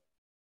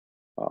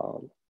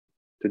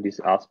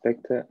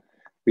aspect.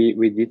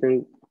 We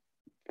didn't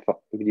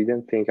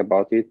think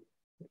about it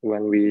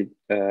when we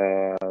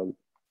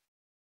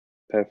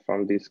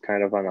perform this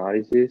kind of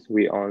analysis.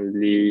 We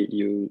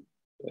only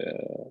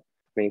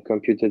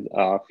computed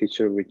a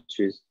feature which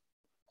is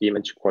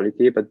image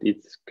quality, but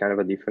it's kind of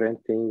a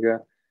different thing,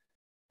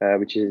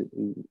 which is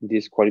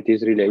this quality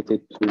is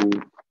related to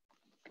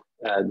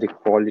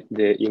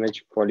the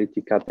image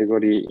quality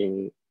category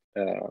in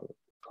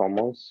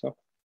Commons.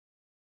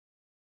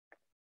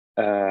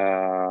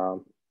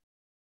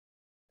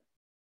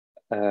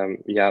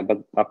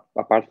 But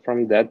apart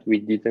from that, we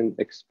didn't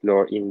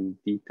explore in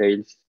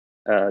details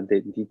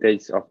the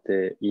details of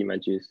the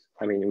images.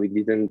 I mean, we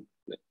didn't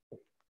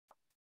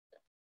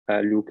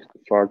look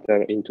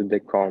further into the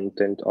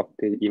content of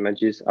the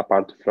images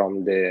apart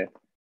from the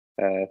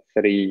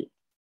three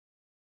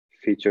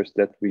features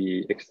that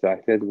we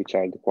extracted, which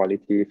are the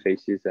quality,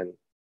 faces, and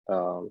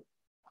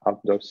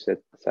outdoor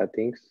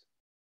settings.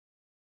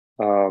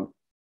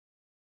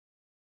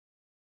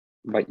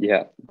 But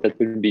yeah, that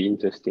would be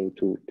interesting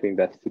to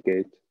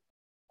investigate.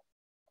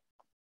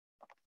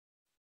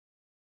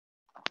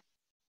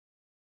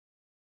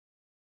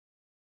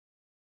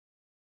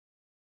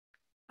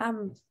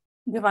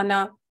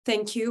 Giovanna,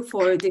 thank you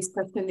for this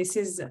question. This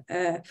is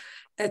a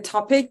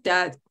topic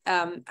that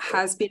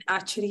has been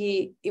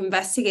actually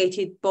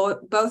investigated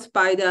both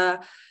by the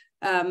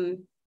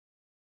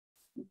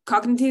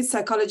cognitive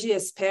psychology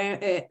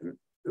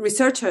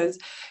researchers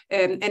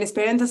and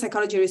experiential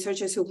psychology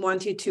researchers who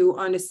wanted to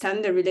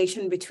understand the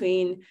relation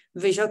between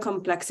visual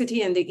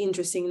complexity and the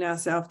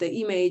interestingness of the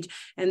image.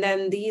 And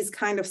then these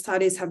kind of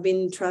studies have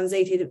been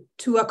translated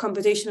to a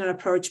computational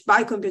approach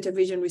by computer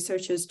vision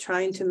researchers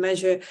trying to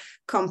measure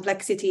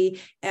complexity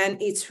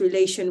and its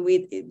relation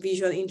with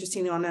visual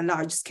interesting on a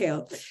large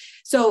scale.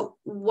 So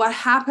what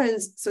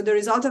happens, so the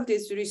result of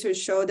this research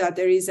showed that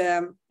there is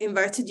an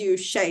inverted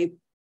U-shape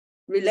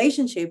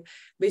relationship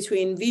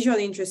between visual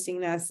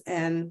interestingness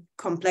and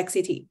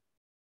complexity.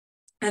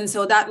 And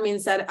so that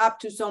means that up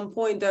to some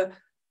point,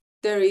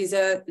 there is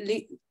a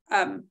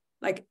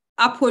like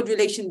upward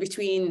relation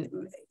between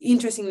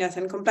interestingness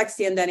and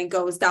complexity, and then it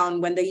goes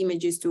down when the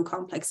image is too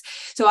complex.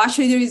 So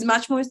actually there is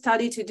much more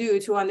study to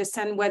do to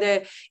understand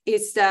whether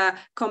it's the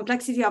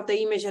complexity of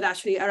the image that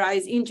actually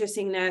arises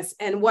interestingness,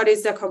 and what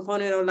is the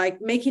component of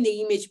like making the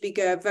image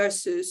bigger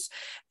versus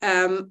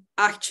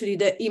actually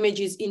the image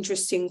is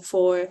interesting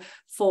for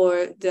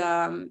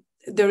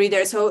the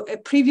reader. So a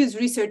previous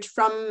research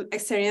from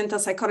experiential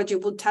psychology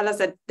would tell us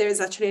that there is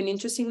actually an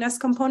interestingness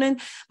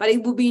component, but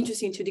it would be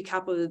interesting to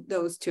decouple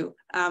those two.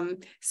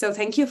 So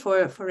thank you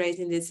for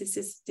raising this. This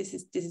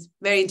is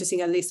very interesting,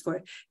 at least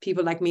for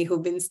people like me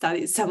who've been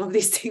studying some of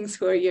these things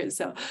for years.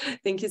 So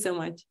thank you so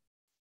much.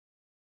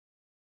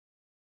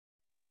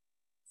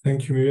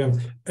 Thank you, Miriam.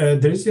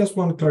 There is just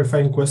one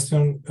clarifying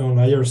question on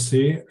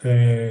IRC.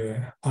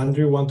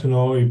 Andrew wants to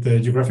know if the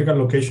geographical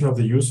location of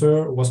the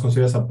user was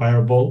considered as a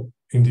variable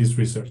in this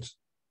research.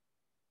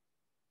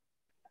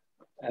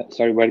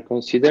 Sorry, were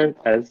considered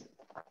as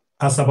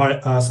a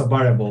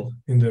variable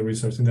in the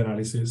research, in the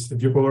analysis.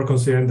 If you were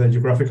considering the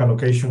geographical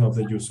location of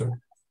the user.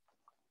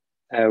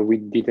 We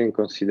didn't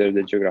consider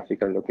the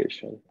geographical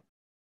location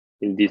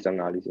in this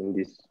analysis, in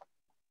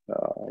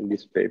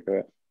this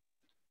paper.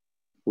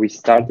 We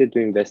started to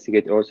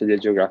investigate also the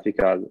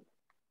geographical,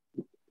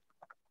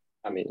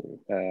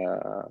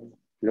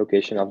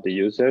 location of the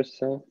users,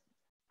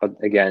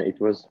 but again,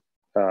 it was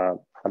a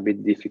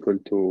bit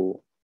difficult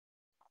to,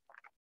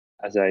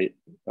 as I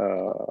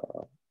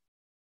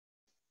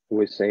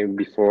was saying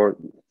before,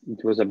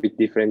 it was a bit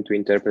different to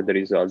interpret the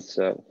results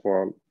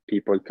for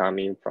people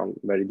coming from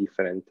very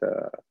different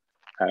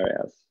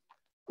areas,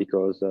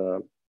 because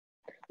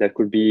there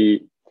could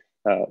be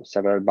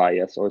several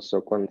bias,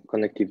 also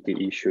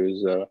connectivity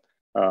issues,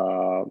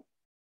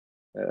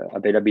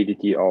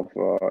 availability of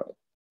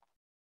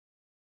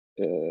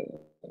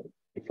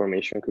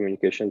information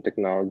communication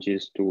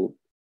technologies to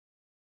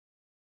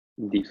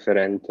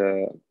different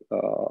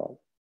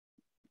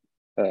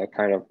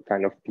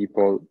kind of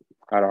people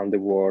around the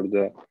world.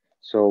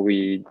 So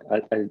we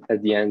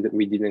at the end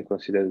we didn't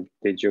consider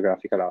the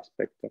geographical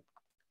aspect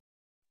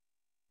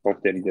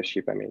of the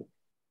leadership. I mean.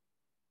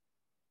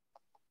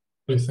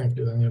 Please, thank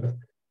you, Daniela.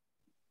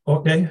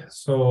 Okay,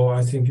 so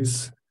I think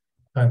it's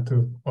time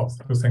to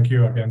thank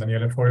you again,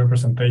 Daniela, for your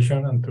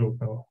presentation and to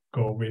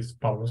go with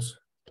Pablo's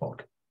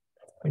talk.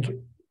 Thank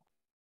you.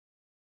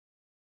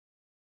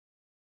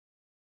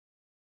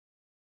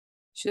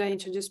 Should I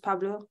introduce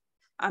Pablo?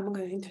 I'm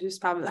going to introduce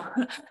Pablo.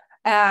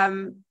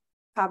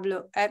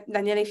 Pablo,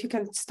 Daniela, if you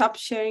can stop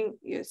sharing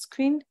your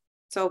screen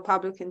so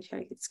Pablo can share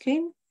his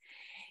screen.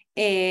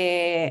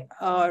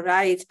 All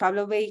right,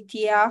 Pablo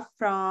Beitia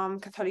from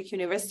Catholic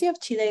University of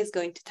Chile is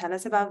going to tell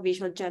us about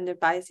visual gender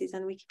biases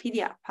on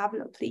Wikipedia.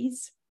 Pablo,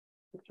 please,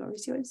 the floor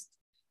is yours.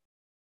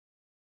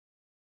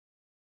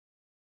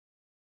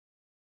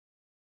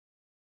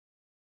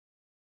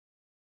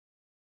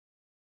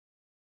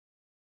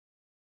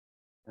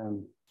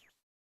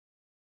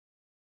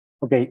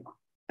 Okay,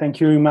 thank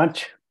you very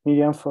much,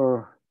 Miriam,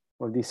 for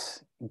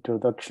this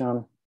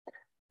introduction.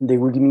 The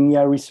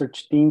Wikimedia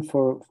research team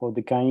for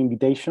the kind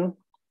invitation.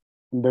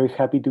 I'm very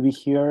happy to be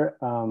here.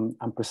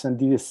 I'm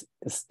presenting this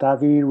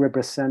study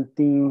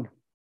representing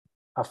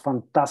a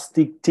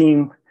fantastic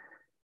team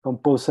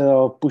composed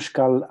of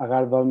Pushkal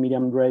Agarwal,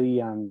 Miriam Reddy,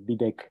 and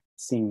Vivek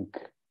Singh.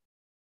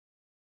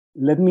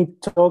 Let me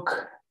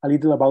talk a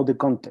little about the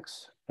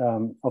context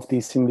of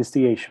this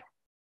investigation.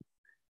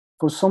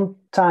 For some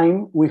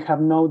time, we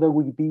have known that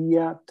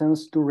Wikipedia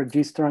tends to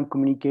register and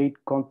communicate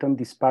content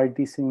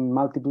disparities in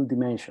multiple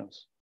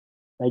dimensions,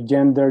 like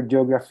gender,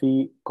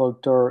 geography,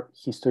 culture,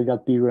 historical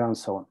period, and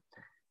so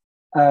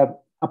on.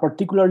 A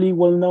particularly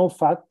well-known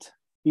fact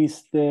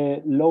is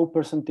the low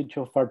percentage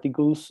of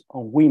articles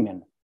on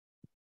women,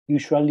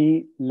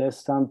 usually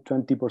less than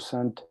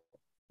 20%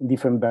 in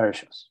different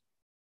versions.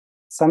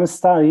 Some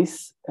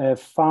studies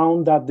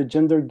found that the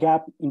gender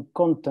gap in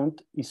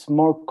content is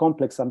more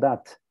complex than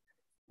that.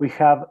 We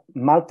have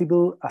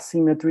multiple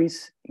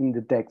asymmetries in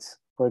the text.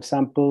 For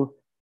example,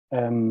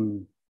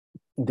 the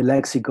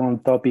lexicon,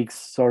 topics,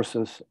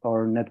 sources,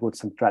 or network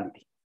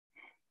centrality.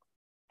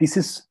 This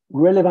is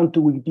relevant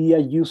to Wikipedia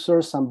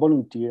users and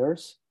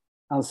volunteers,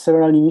 and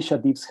several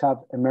initiatives have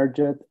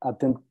emerged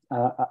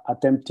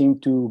attempting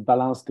to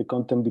balance the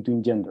content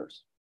between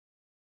genders.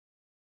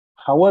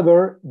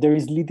 However, there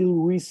is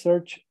little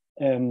research,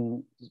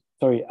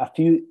 a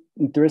few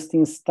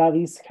interesting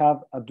studies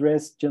have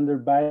addressed gender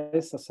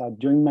bias as a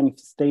joint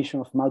manifestation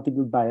of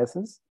multiple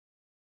biases.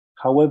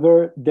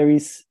 However, there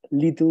is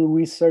little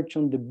research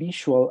on the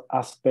visual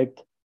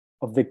aspect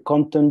of the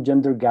content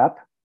gender gap,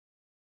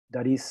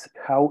 that is,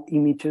 how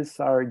images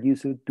are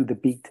used to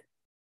depict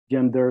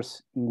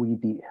genders in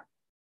Wikipedia.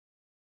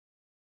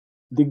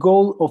 The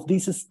goal of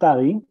this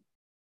study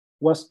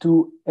was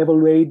to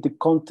evaluate the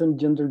content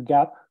gender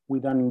gap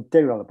with an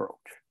integral approach.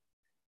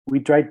 We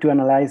tried to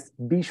analyze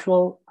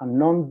visual and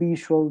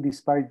non-visual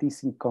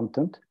disparities in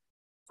content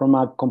from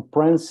a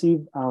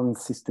comprehensive and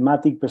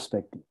systematic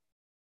perspective.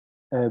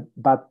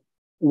 But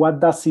what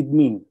does it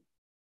mean?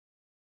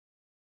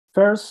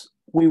 First,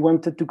 we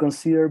wanted to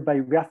consider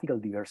biographical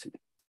diversity.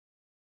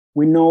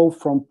 We know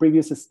from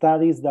previous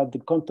studies that the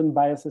content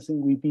biases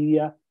in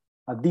Wikipedia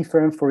are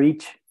different for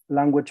each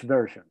language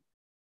version,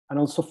 and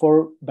also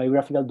for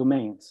biographical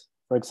domains.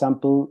 For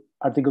example,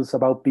 articles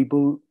about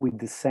people with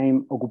the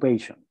same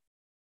occupation.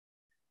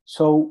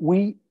 So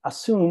we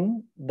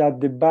assume that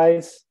the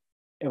bias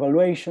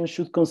evaluation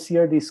should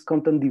consider this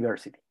content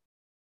diversity.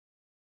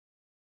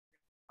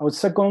 Our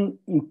second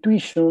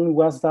intuition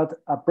was that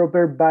a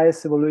proper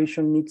bias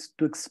evaluation needs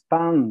to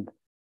expand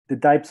the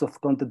types of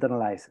content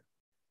analyzed.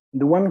 On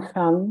the one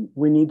hand,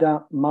 we need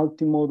a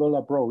multimodal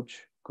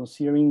approach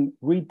considering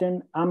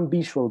written and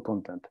visual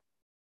content.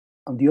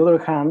 On the other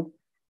hand,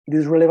 it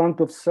is relevant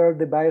to observe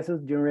the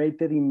biases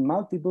generated in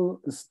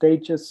multiple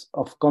stages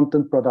of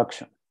content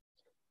production.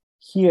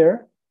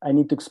 Here, I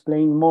need to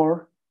explain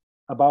more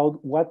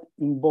about what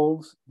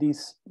involves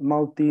this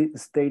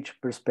multi-stage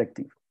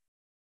perspective.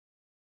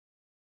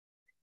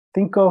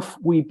 Think of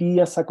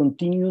Wikipedia as a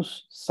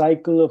continuous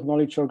cycle of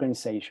knowledge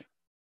organization.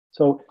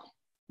 So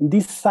in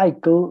this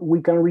cycle,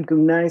 we can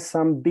recognize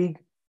some big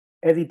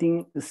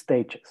editing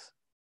stages.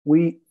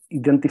 We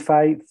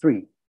identify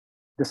three: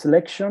 the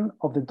selection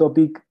of the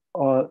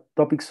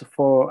topics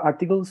for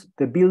articles,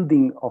 the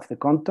building of the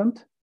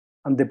content,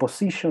 and the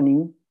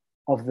positioning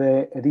of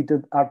the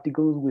edited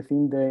articles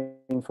within the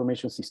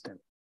information system.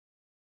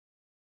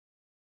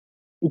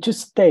 Each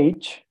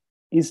stage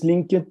is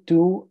linked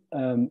to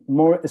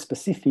more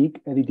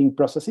specific editing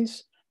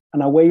processes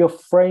and a way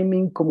of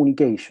framing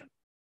communication.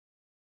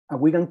 And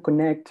we can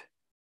connect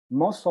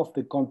most of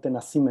the content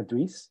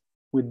asymmetries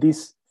with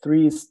these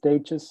three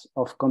stages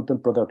of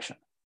content production.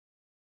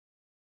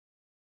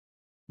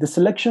 The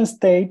selection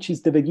stage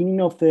is the beginning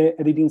of the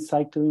editing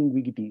cycle in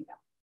Wikipedia.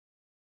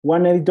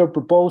 One editor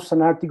proposed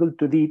an article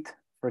to edit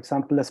for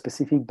example, a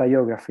specific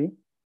biography,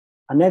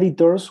 and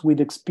editors with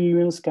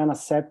experience can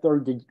accept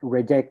or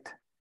reject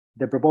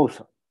the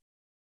proposal.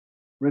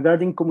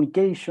 Regarding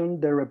communication,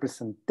 the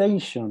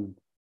representation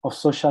of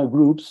social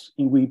groups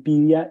in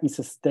Wikipedia is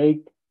at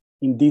stake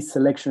in this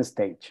selection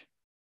stage.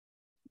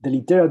 The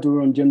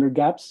literature on gender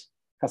gaps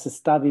has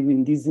studied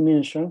in this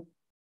dimension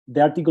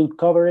the article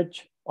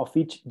coverage of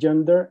each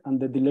gender and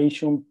the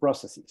deletion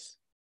processes.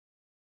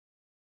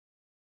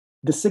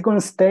 The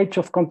second stage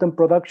of content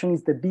production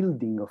is the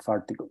building of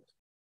articles.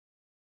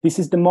 This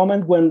is the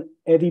moment when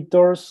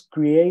editors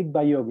create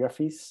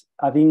biographies,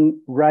 adding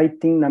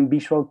writing and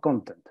visual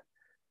content.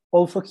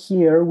 Also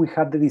here, we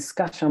have the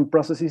discussion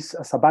processes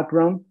as a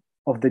background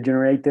of the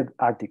generated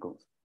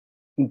articles.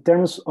 In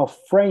terms of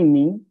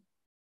framing,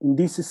 in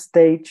this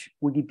stage,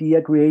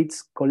 Wikipedia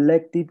creates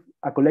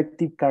a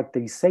collective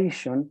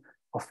characterization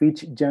of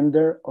each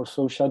gender or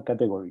social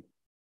category.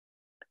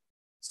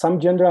 Some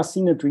gender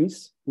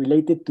asymmetries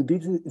related to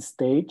this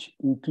stage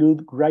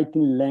include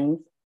writing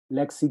length,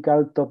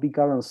 lexical,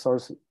 topical, and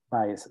source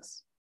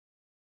biases.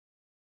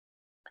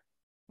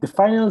 The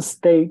final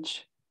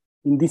stage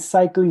in this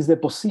cycle is the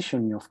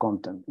positioning of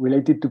content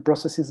related to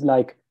processes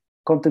like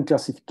content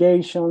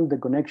classification, the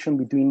connection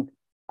between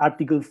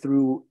articles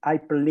through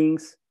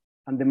hyperlinks,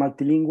 and the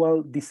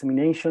multilingual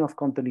dissemination of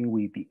content in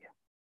Wikipedia.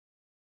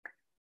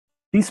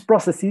 These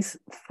processes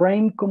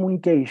frame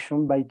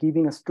communication by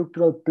giving a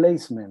structural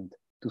placement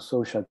to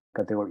social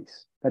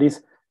categories, that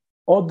is,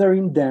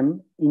 ordering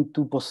them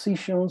into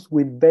positions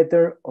with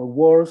better or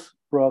worse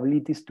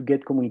probabilities to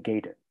get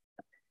communicated.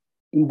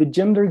 In the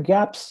gender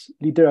gaps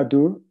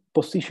literature,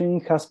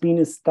 positioning has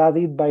been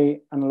studied by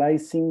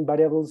analyzing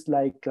variables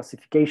like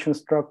classification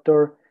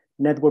structure,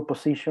 network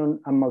position,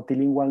 and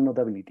multilingual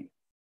notability.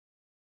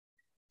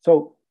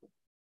 So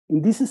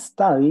in this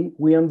study,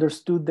 we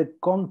understood the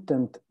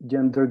content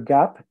gender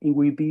gap in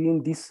Wikipedia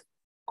in this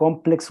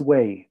complex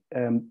way,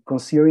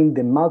 considering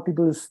the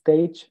multiple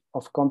stage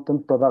of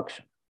content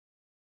production.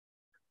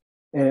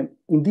 In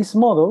this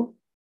model,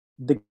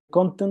 the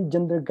content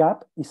gender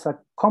gap is a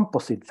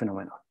composite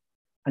phenomenon,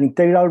 an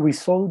integral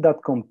result that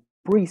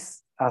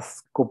comprises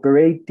as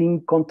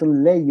cooperating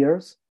content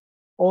layers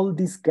all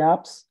these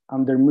gaps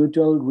and their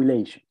mutual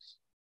relations.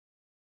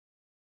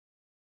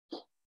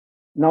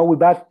 Now we're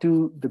back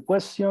to the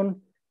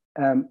question,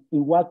 in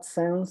what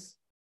sense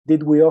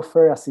did we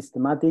offer a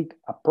systematic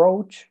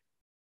approach?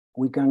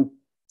 We can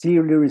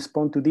clearly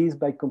respond to this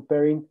by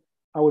comparing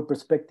our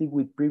perspective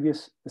with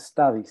previous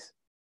studies.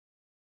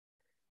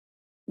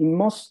 In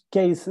most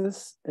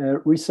cases,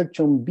 research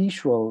on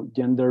visual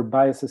gender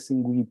biases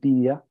in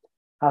Wikipedia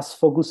has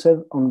focused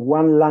on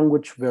one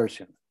language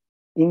version,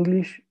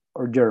 English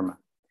or German.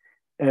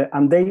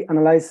 And they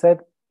analyzed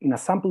in a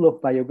sample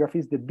of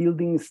biographies the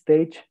building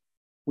stage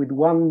with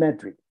one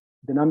metric,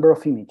 the number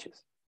of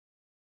images.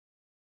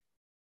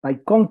 By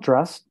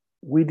contrast,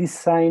 we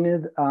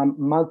designed a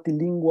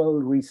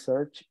multilingual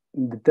research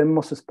in the 10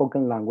 most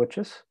spoken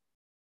languages,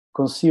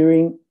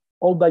 considering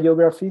all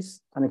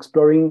biographies and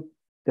exploring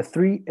the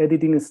 3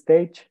 editing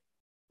stage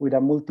with a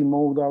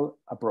multimodal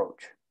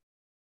approach.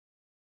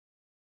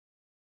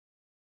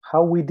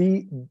 How we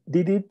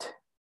did it?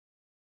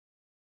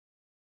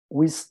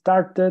 We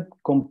started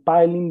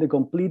compiling the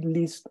complete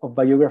list of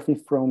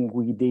biographies from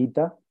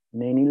Wikidata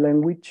in any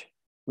language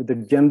with the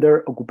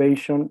gender,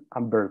 occupation,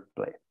 and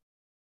birthplace.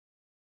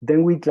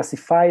 Then we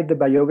classified the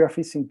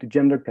biographies into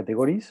gender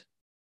categories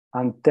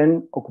and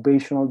 10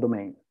 occupational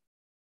domains.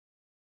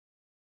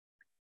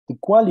 The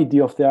quality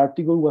of the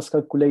article was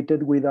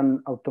calculated with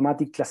an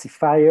automatic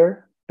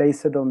classifier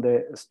based on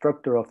the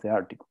structure of the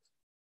article.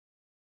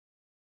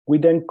 We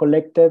then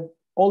collected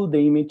all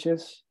the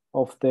images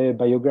of the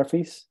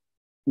biographies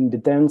in the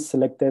 10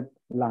 selected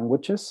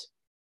languages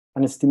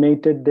and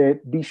estimated the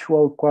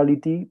visual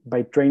quality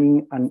by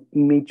training an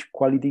image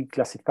quality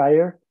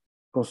classifier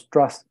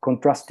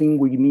contrasting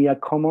Wikimedia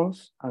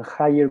Commons and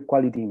higher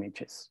quality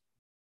images.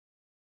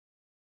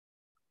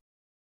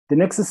 The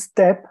next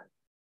step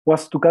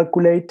was to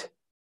calculate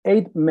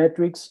 8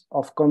 metrics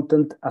of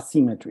content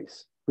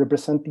asymmetries,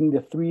 representing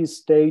the 3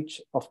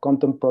 stages of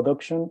content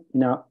production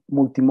in a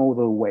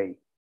multimodal way.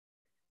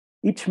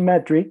 Each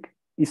metric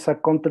is a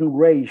content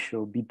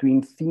ratio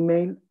between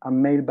female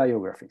and male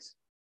biographies.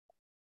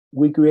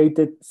 We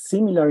created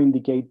similar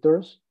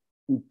indicators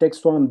in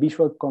textual and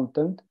visual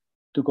content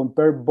to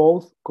compare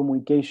both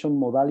communication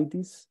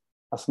modalities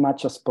as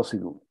much as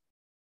possible.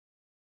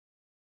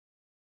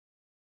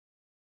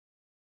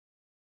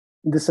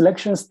 In the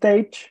selection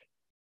stage,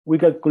 we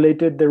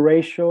calculated the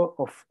ratio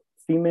of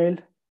female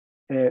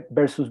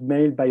versus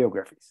male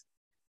biographies.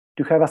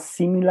 To have a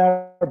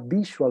similar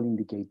visual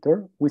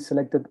indicator, we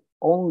selected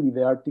only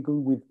the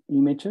article with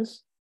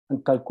images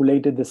and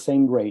calculated the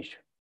same ratio.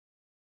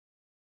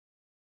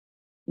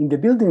 In the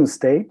building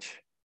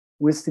stage,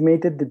 we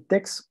estimated the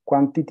text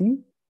quantity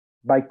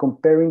by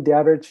comparing the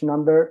average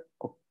number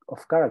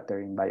of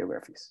characters in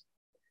biographies.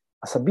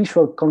 As a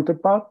visual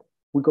counterpart,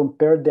 we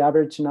compared the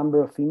average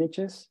number of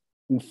images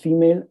in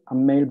female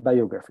and male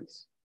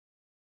biographies.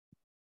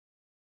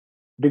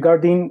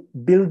 Regarding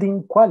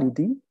building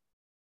quality,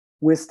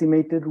 we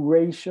estimated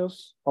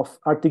ratios of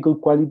article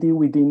quality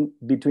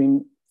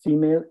between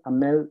female and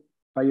male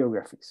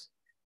biographies.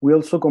 We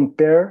also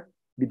compare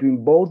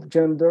between both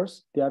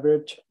genders the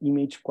average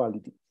image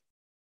quality.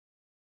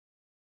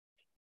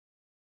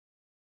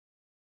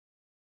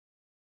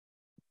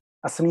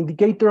 As an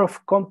indicator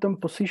of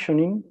content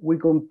positioning, we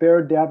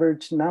compare the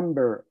average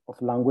number of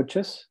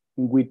languages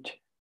in which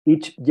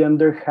each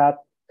gender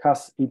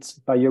has its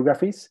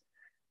biographies.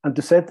 And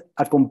to set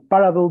a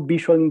comparable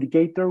visual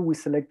indicator, we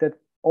selected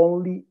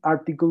only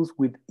articles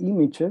with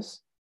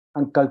images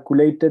and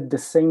calculated the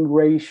same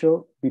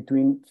ratio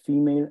between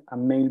female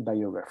and male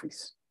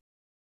biographies.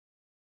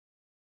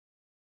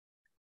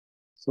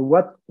 So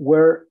what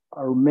were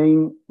our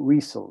main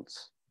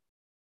results?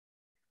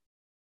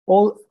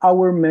 All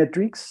our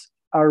metrics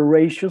are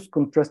ratios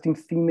contrasting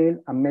female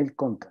and male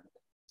content.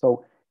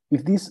 So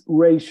if these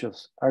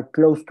ratios are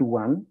close to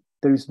 1,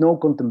 there is no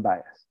content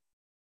bias.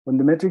 When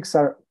the metrics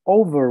are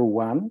over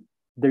 1,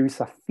 there is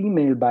a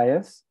female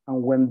bias,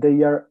 and when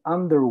they are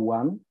under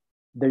 1,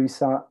 there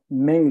is a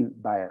male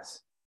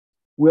bias.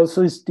 We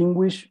also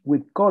distinguish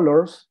with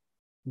colors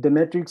the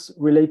metrics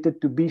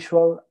related to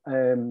visual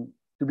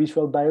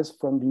bias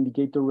from the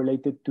indicator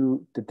related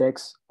to the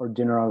text or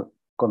general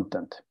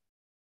content.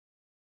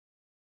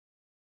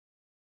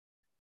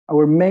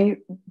 Our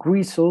main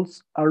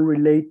results are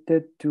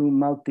related to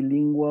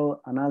multilingual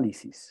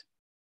analysis.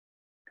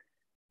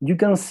 You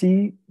can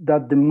see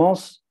that the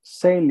most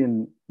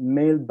salient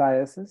male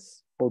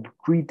biases, both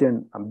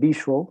written and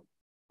visual,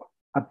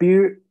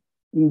 appear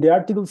in the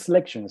article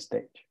selection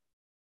stage,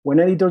 when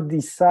editors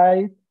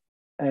decide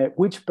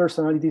which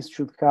personalities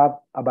should have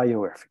a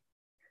biography.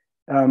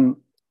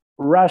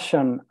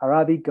 Russian,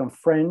 Arabic, and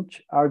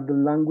French are the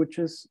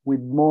languages with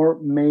more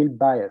male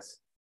bias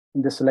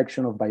in the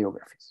selection of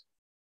biographies.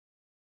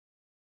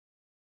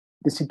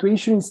 The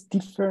situation is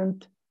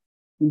different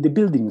in the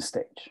building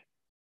stage.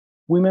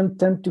 Women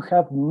tend to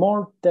have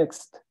more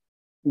text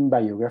in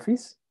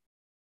biographies,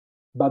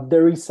 but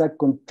there is a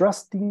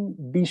contrasting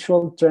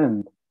visual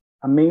trend,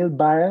 a male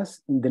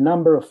bias in the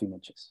number of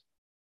images.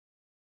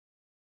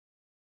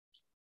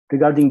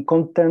 Regarding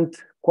content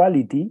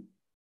quality,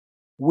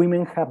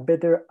 women have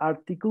better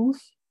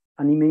articles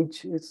and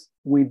images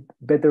with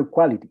better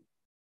quality.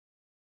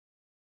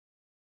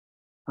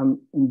 And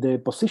in the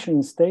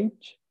positioning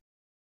stage,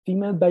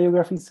 female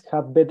biographies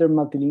have better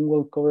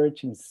multilingual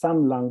coverage in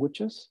some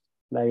languages,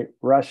 like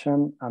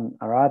Russian and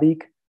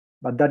Arabic,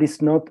 but that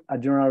is not a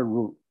general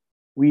rule.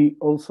 We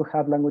also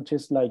have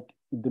languages like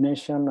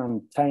Indonesian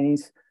and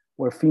Chinese,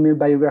 where female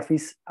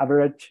biographies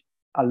average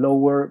a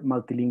lower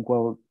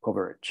multilingual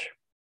coverage.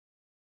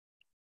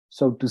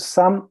 So to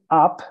sum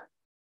up,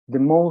 the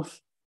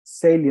most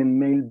salient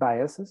male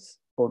biases,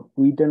 both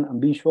written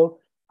and visual,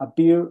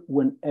 appear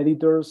when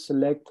editors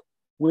select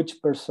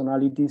which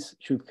personalities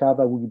should have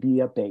a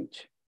Wikipedia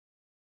page.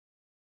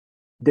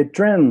 The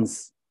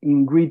trends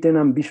in written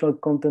and visual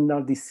content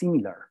are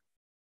dissimilar,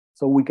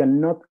 so we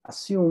cannot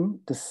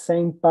assume the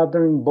same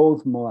pattern in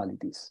both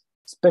modalities,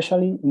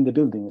 especially in the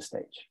building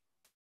stage.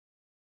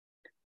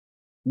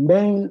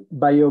 Male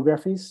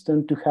biographies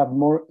tend to have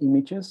more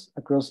images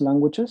across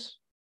languages,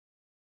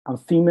 and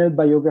female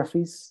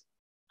biographies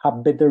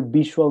have better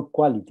visual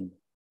quality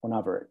on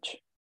average.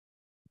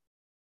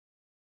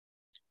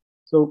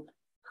 So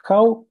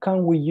how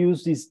can we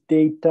use this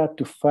data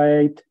to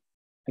fight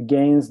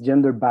against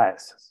gender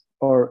biases?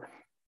 Or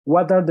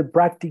what are the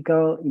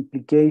practical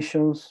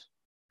implications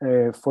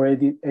for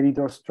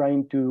editors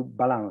trying to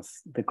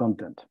balance the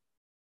content?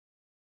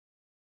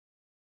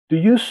 To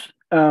use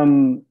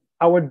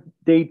our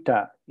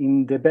data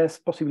in the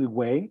best possible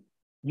way,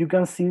 you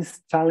can see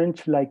this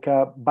challenge like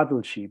a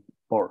battleship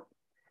board.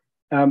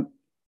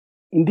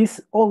 In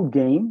this old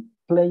game,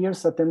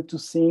 players attempt to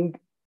sink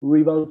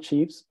rival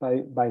ships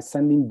by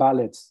sending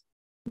ballots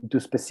to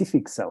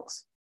specific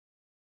cells.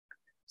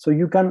 So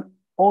you can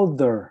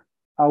order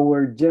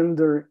our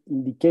gender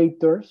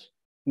indicators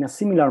in a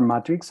similar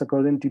matrix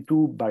according to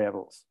two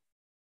variables: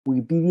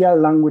 Wikipedia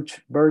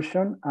language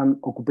version and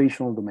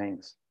occupational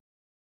domains.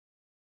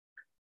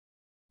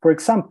 For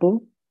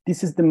example,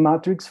 this is the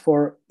matrix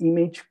for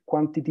image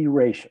quantity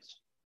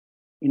ratios.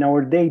 In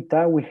our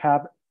data, we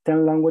have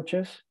 10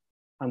 languages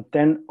and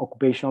 10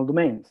 occupational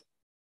domains.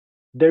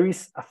 There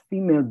is a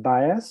female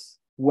bias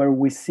where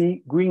we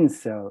see a green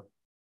cell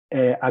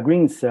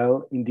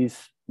in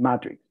this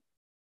matrix.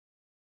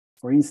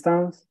 For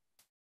instance,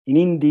 in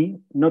India,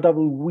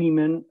 notable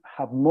women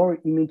have more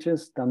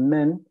images than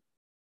men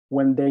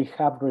when they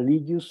have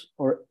religious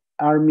or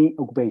army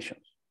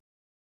occupations.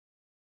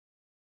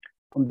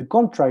 On the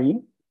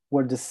contrary,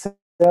 where the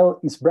cell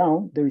is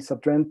brown, there is a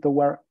trend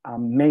toward a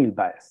male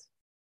bias.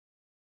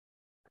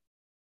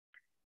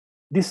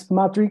 This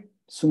matrix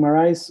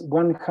summarizes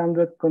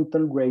 100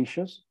 content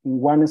ratios in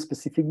one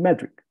specific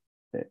metric,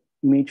 the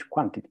image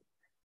quantity.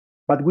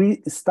 But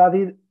we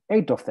studied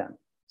 8 of them.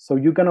 So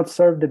you can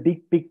observe the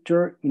big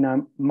picture in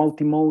a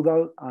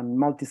multimodal and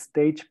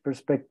multi-stage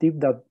perspective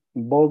that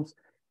involves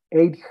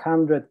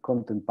 800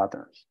 content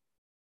patterns.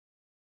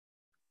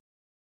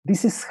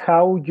 This is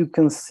how you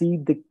can see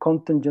the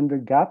content gender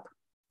gap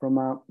from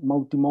a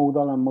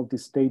multimodal and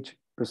multi-stage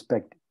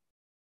perspective.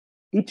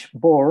 Each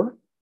board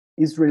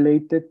is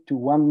related to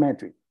one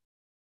metric.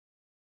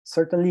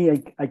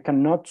 Certainly, I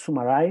cannot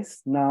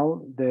summarize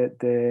now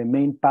the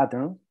main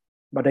pattern,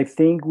 but I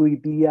think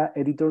Wikipedia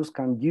editors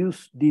can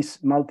use these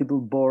multiple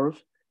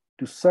boards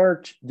to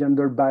search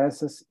gender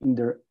biases in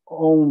their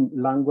own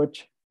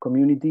language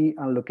community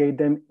and locate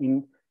them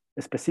in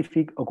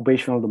specific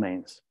occupational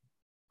domains.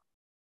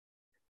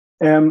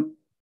 And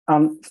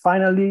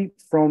finally,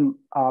 from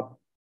a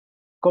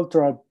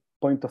cultural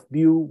point of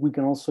view, we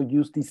can also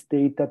use this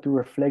data to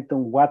reflect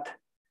on what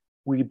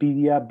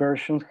Wikipedia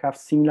versions have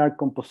similar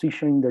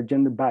composition in their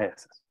gender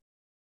biases.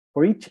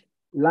 For each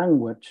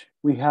language,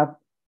 we have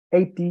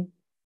 80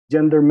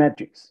 gender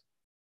metrics,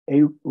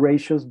 A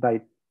ratios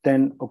by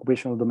 10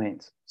 occupational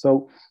domains.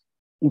 So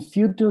in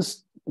future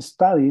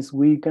studies,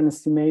 we can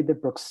estimate the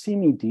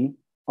proximity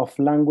of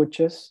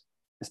languages,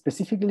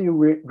 specifically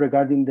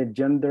regarding the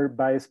gender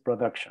bias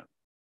production.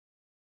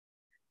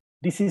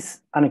 This is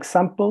an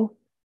example.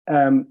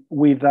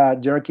 With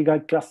hierarchical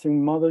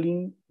clustering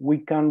modeling, we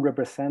can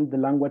represent the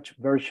language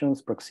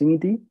version's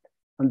proximity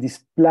and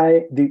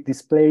display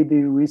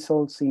the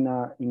results in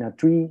a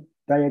tree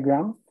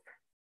diagram.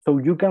 So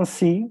you can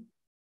see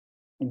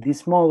in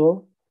this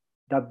model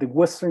that the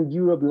Western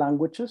Europe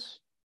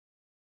languages,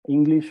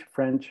 English,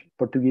 French,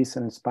 Portuguese,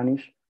 and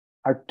Spanish,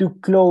 are too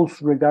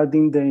close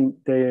regarding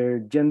their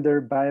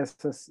gender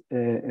biases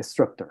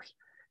structures.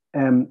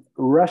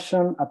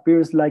 Russian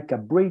appears like a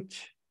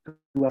bridge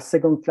to a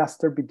second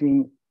cluster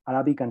between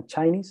Arabic and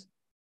Chinese,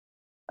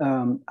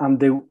 and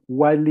the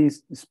widely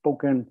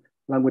spoken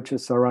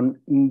languages around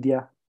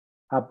India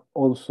have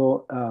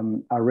also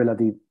a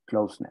relative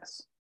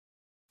closeness.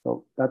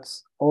 So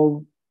that's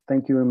all.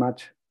 Thank you very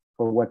much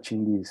for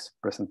watching this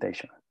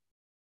presentation.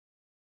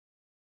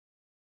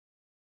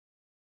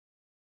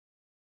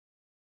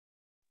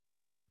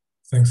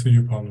 Thanks to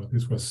you, Pablo.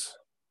 This was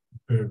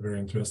very, very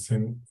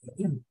interesting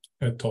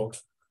talk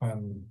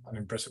and an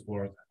impressive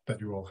work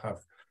that you all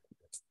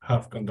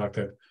have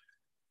conducted.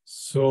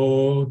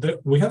 So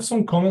we have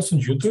some comments on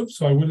YouTube,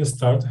 so I will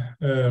start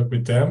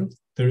with them.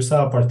 There is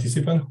a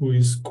participant who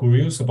is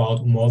curious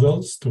about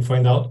models to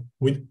find out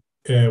which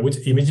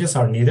images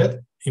are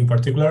needed, in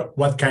particular,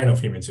 what kind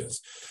of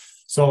images.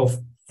 So,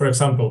 for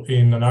example,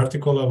 in an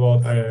article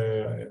about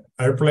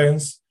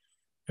airplanes,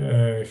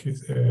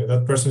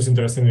 that person is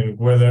interested in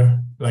whether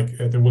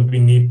there would be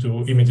need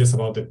to images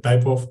about the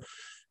type of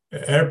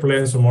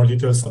airplanes, or more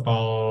details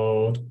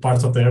about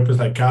parts of the airplanes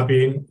like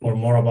cabin, or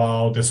more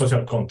about the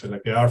social content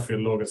like the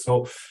airfield logo.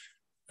 So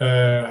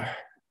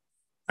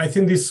I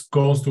think this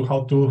goes to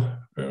how to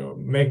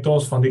make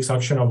those findings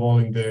actionable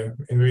in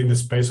the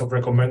space of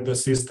recommended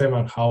system,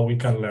 and how we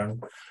can learn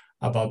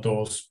about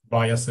those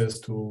biases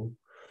to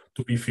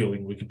be filled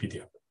in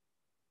Wikipedia.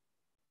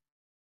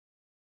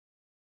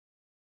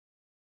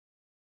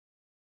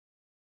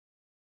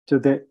 So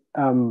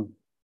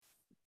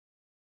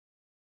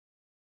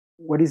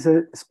what is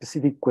a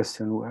specific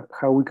question?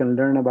 How we can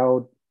learn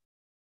about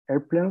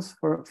airplanes,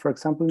 for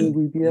example, in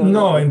Wikipedia?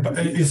 No,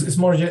 it's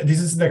more.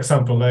 This is the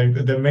example.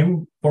 Like the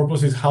main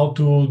purpose is how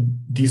to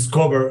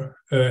discover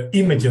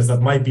images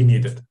that might be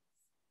needed,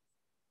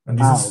 and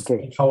this is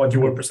okay. How what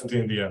you were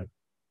presenting in the end.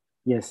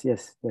 Yes.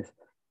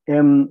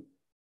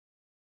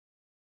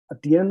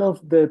 At the end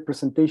of the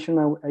presentation,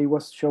 I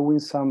was showing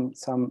some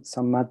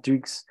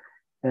metrics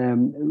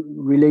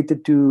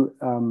related to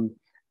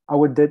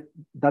our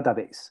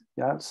database.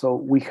 Yeah, so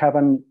we have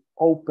an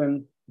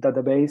open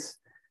database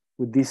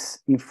with this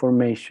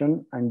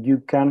information, and you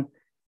can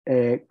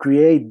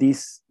create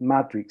this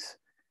matrix.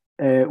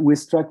 We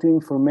extract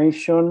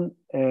information,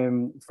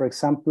 for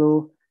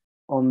example,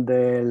 on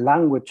the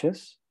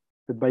languages,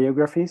 the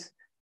biographies,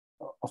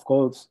 of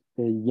course,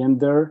 the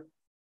gender,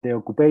 the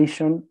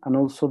occupation, and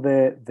also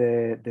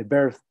the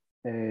birth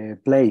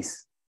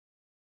place.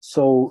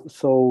 So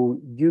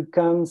you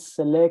can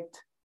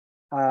select,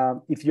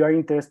 if you are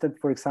interested,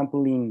 for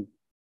example, in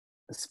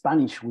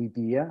Spanish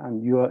Wikipedia,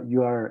 and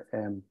you are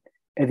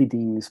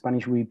editing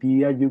Spanish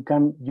Wikipedia,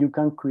 you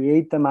can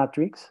create a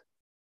matrix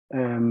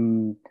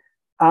and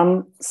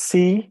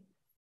see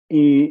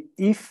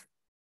if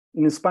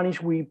in Spanish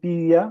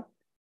Wikipedia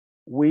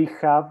we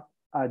have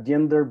a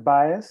gender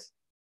bias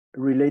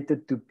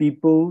related to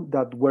people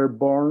that were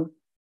born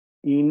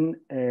in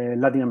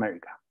Latin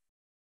America.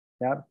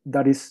 Yeah,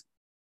 that is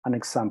an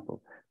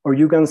example. Or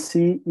you can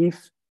see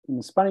if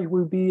in Spanish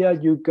Wikipedia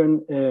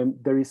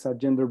there is a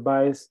gender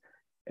bias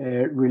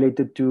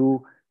related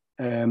to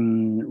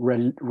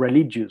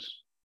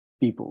religious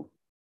people.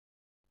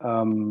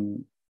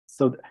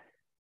 So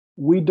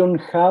we don't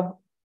have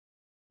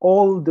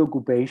all the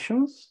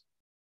occupations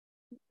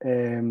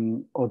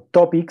or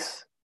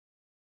topics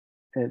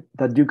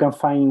that you can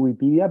find in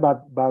Wikipedia,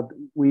 but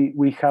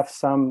we have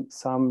some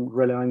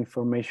relevant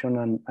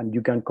information, and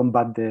you can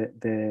combat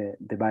the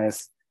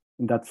bias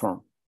in that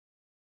form.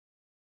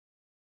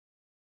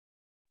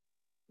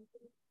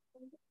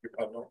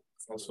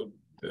 Also,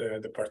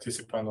 the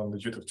participant on the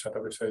YouTube chat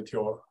appreciate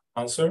your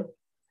answer.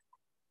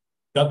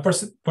 That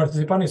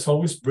participant is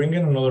always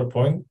bringing another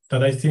point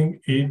that I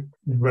think it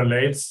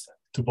relates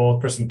to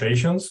both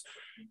presentations.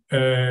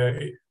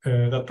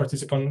 That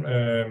participant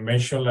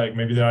mentioned like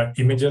maybe there are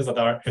images that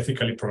are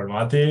ethically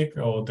problematic,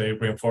 or they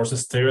reinforce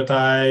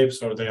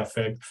stereotypes, or they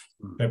affect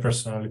the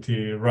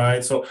personality,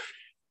 right? So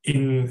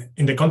in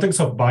the context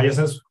of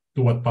biases,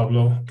 to what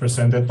Pablo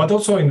presented, but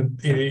also in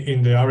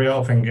the area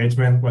of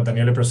engagement, what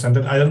Daniele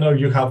presented, I don't know if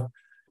you have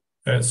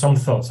some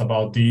thoughts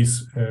about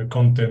this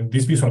content,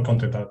 this visual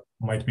content that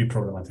might be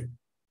problematic.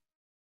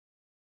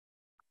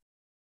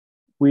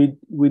 We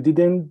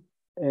didn't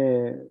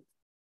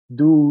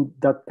do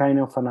that kind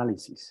of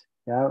analysis.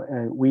 Yeah,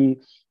 we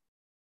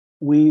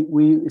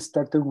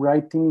started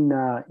writing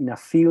in a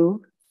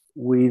field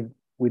with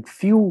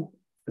few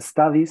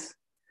studies.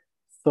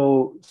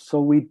 So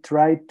we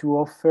try to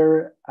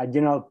offer a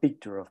general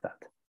picture of that.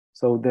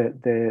 So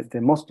the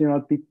most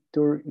general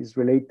picture is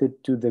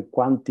related to the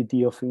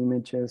quantity of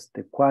images,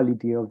 the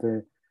quality of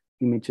the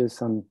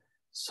images, and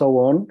so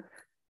on.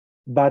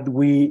 But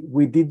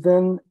we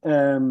didn't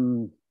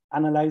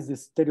analyze the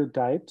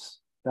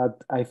stereotypes that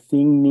I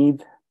think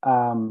need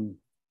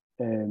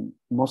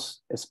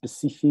most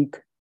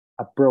specific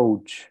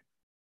approach,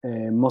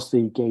 most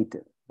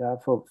dedicated. Yeah?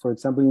 For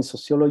example, in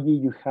sociology,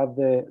 you have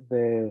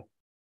the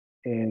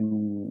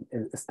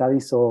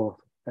studies of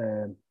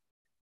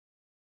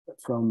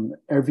from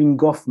Erving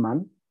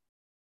Goffman,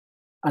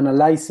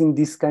 analyzing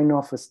this kind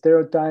of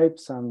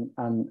stereotypes,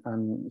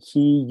 and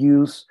he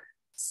used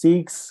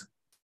 6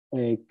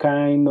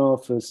 kind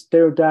of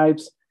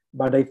stereotypes.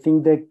 But I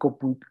think the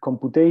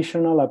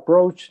computational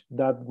approach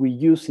that we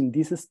use in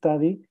this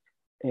study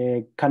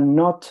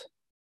cannot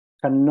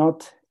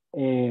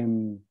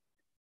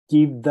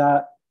give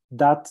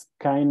that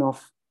kind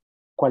of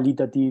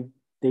qualitative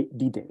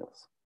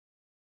details.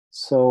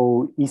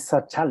 So it's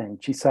a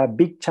challenge. It's a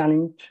big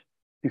challenge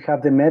to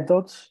have the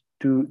methods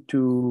to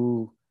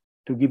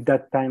give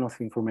that kind of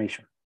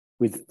information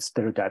with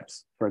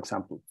stereotypes, for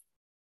example.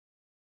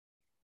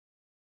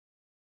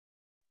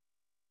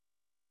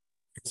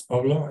 Thanks,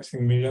 Pablo. I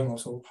think Miriam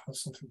also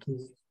has something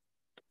to.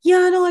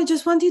 Yeah, no, I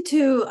just wanted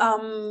to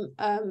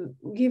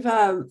give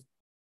a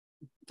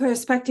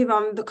perspective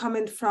on the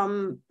comment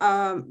from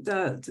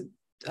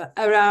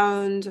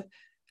around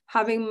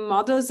having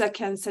models that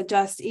can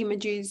suggest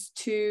images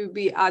to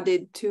be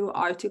added to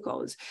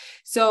articles.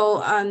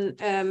 So,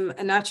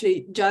 and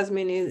actually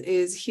Jasmine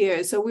is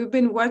here. So we've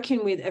been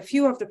working with a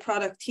few of the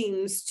product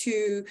teams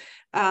to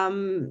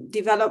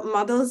develop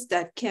models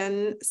that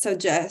can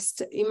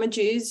suggest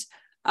images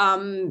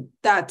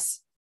that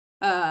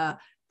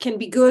can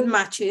be good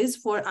matches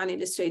for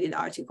unillustrated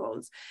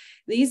articles.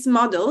 These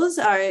models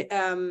are,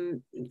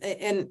 and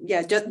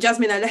yeah,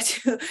 Jasmine, I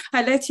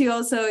let you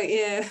also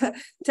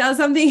tell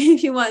something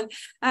if you want.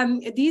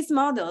 These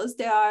models,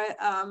 they are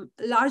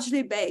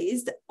largely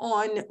based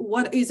on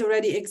what is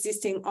already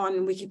existing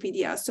on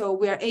Wikipedia. So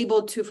we are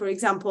able to, for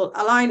example,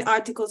 align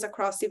articles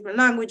across different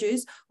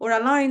languages, or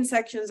align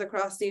sections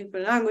across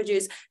different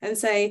languages, and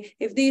say,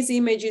 if this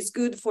image is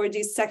good for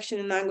this section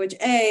in language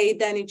A,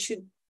 then it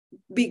should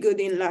be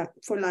good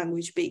for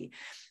language B.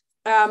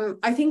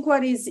 I think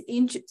what is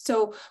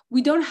so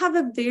we don't have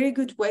a very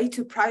good way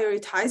to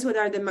prioritize what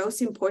are the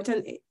most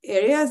important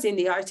areas in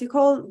the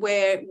article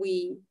where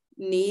we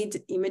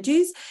need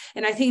images.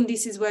 And I think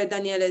this is where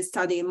Daniela's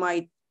study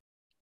might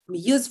be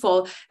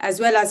useful, as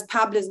well as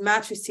Pablo's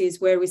matrices,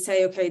 where we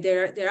say, okay,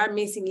 there are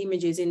missing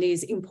images in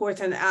these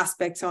important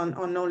aspects on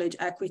knowledge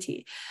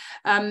equity.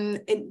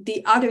 And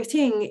the other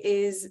thing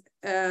is,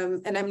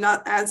 and I'm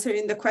not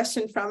answering the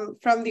question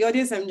from the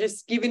audience, I'm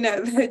just giving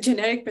a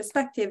generic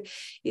perspective,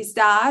 is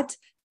that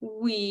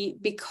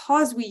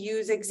because we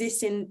use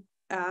existing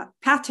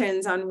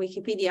patterns on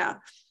Wikipedia,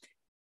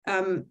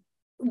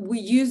 we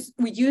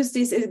use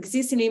these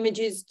existing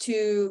images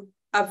to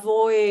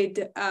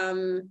avoid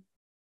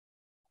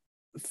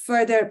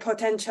further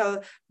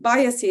potential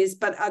biases,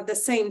 but at the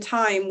same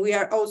time, we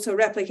are also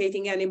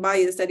replicating any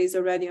bias that is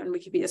already on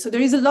Wikipedia. So there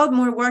is a lot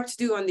more work to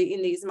do in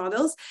these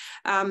models.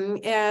 I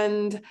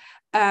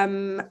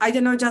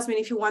don't know, Jasmine,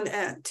 if you want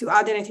to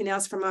add anything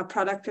else from a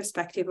product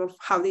perspective of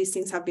how these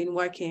things have been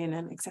working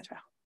and etc.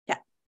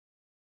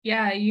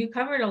 Yeah, you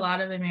covered a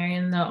lot of it,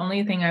 Marian. The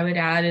only thing I would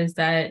add is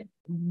that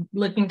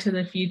looking to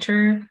the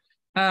future,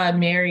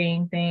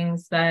 marrying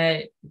things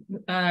that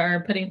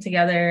are putting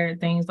together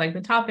things like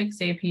the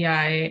topics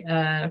API,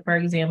 for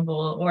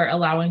example, or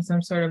allowing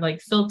some sort of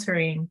like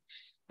filtering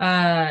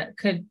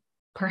could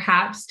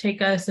perhaps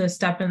take us a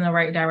step in the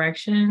right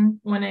direction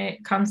when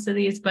it comes to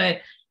these.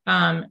 But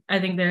I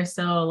think there's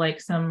still like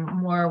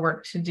some more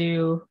work to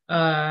do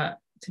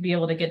to be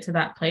able to get to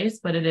that place,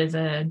 but it is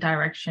a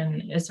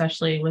direction,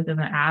 especially within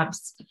the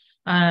apps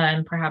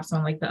and perhaps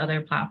on like the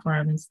other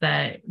platforms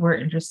that we're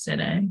interested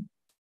in.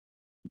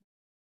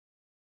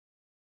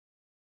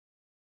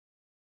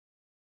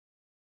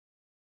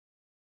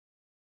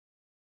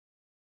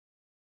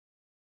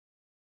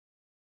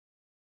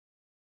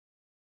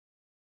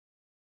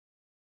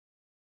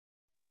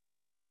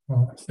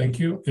 Thank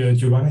you.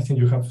 Giovanna, I think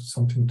you have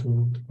something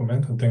to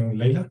comment, and then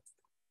Leila.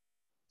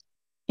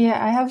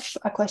 Yeah, I have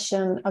a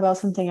question about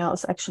something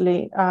else,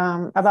 actually,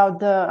 about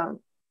the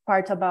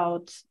part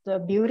about the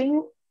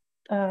building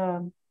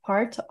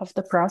part of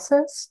the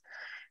process,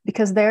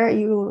 because there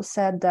you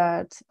said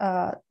that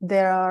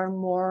there are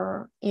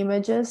more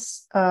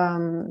images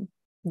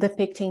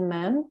depicting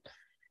men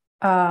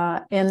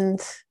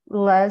and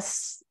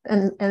less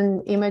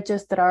and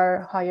images that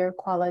are higher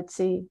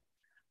quality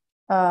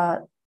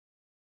that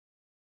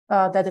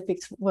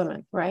depicts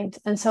women, right?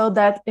 And so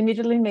that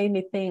immediately made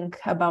me think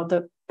about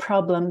the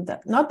problem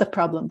that, not the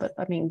problem, but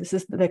I mean, this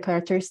is the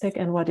characteristic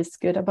and what is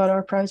good about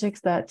our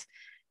projects, that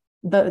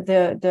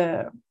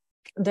the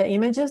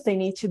images, they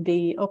need to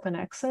be open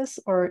access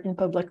or in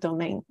public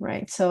domain,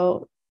 right?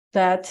 So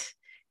that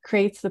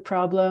creates the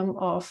problem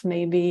of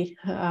maybe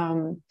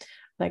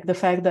like the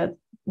fact that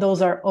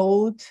those are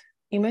old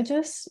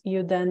images,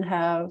 you then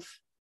have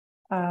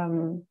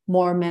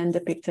more men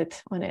depicted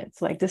on it.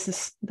 Like this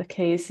is the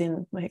case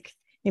in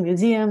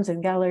museums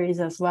and galleries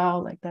as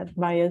well, like that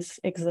bias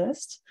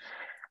exists,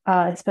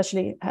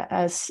 especially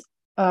as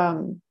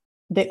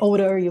the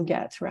older you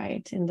get,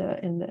 right, in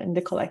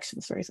the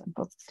collections, for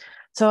example.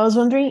 So I was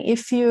wondering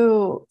if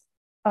you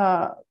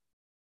saw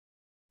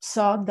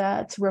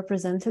that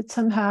represented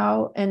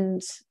somehow,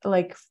 and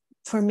like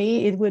for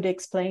me, it would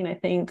explain, I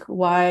think,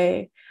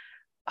 why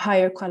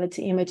higher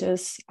quality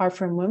images are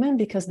from women,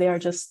 because they are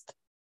just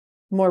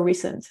more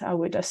recent, I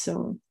would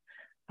assume.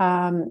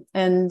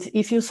 And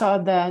if you saw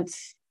that,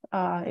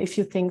 if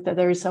you think that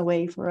there is a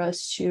way for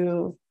us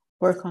to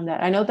work on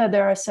that. I know that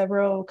there are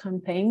several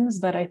campaigns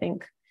that I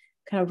think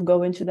kind of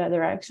go into that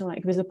direction,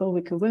 like Visible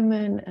Wiki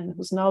Women and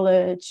Whose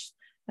Knowledge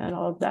and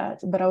all of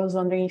that. But I was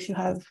wondering if you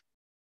have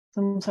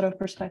some sort of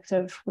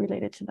perspective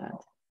related to that.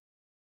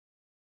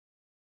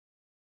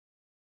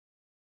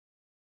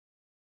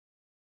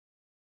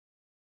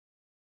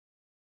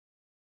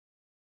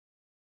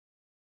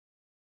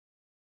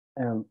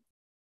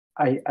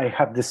 I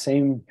have the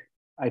same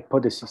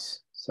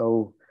hypothesis.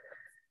 So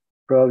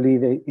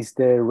probably it's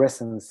the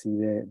residency,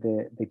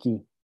 the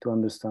key to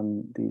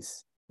understand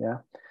this. Yeah,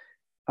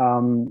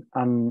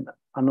 and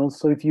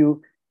also if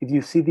you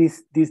see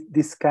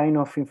this kind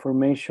of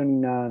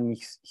information in a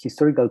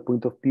historical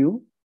point of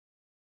view,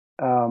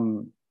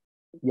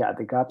 yeah,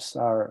 the gaps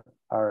are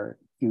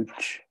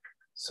huge.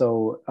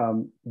 So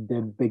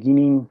the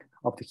beginning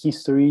of the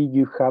history,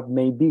 you have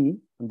maybe,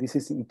 and this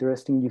is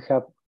interesting, you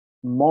have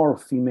more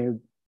female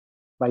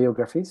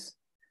biographies,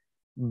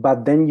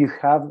 but then you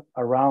have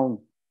around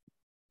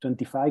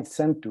 25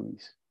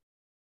 centuries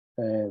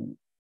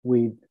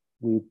with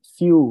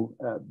few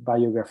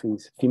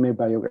biographies, female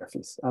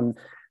biographies, and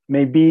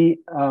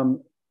maybe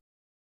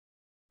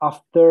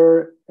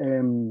after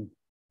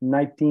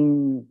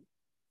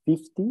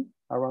 1950,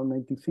 around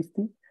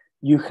 1950,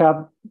 you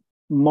have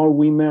more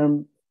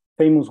women,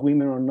 famous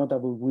women or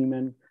notable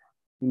women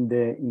in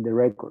the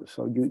record.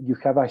 So you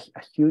have a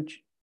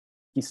huge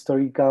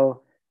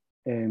historical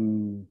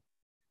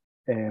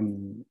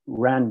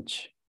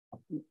range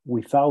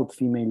without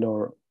female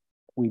or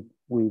with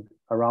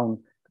around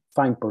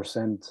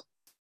 5%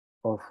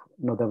 of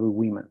notable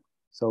women.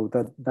 So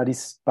that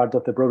is part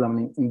of the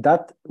problem. In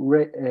that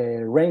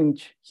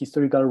range,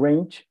 historical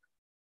range,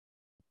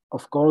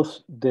 of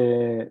course,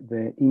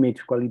 the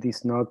image quality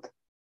is not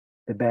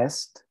the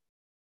best.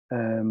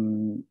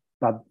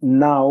 But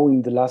now,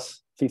 in the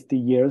last 50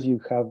 years, you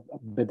have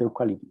better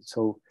quality.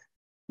 So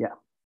yeah,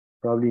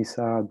 probably it's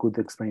a good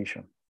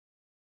explanation.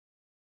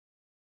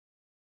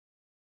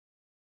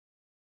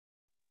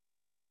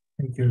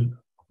 Thank you,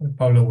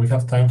 Pablo. We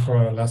have time for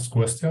our last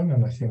question,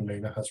 and I think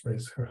Leila has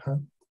raised her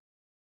hand.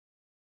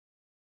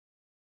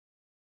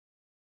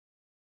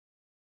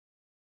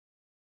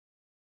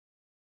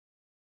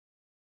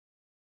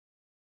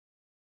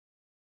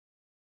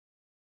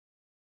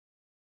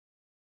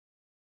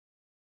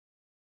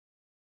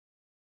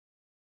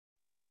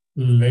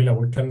 Leila,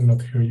 we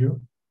cannot hear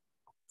you.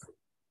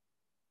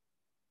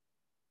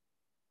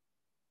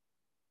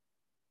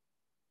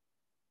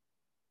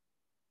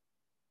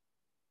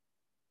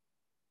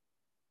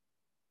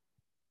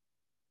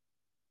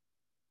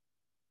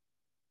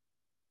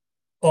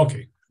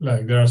 Okay,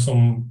 like there are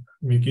some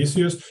big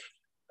issues.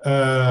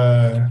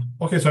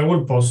 Okay, so I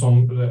will pause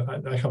some.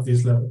 I have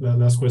this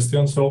last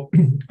question. So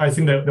I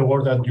think that the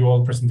work that you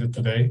all presented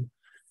today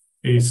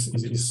is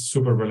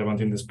super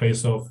relevant in the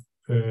space of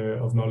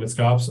knowledge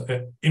gaps.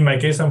 In my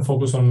case, I'm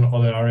focused on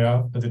other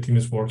area that the team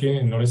is working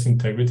in, knowledge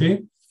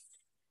integrity.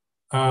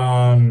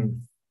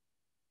 I'm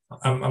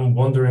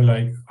wondering,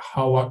 like,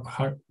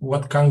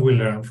 what can we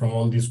learn from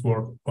all this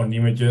work on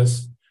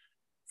images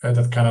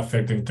that can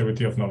affect the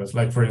integrity of knowledge?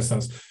 Like, for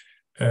instance,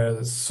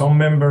 some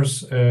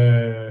members of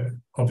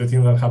the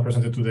team that have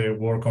presented today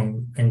work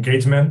on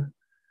engagement.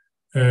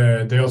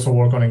 They also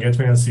work on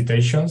engagement and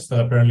citations,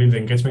 that apparently the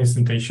engagement in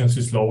citations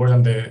is lower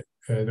than the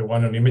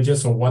one on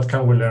images. So what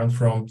can we learn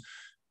from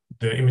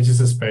the images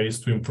space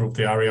to improve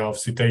the area of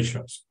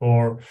citations?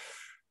 Or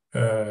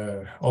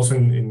also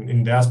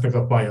in the aspect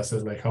of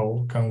biases, like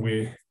how can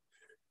we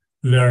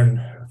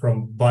learn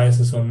from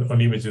biases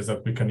on images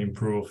that we can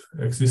improve,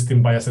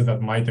 existing biases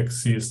that might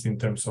exist in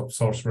terms of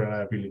source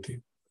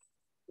reliability?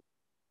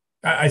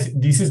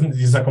 This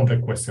is a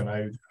complex question.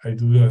 I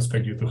do not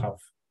expect you to have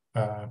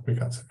a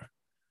quick answer.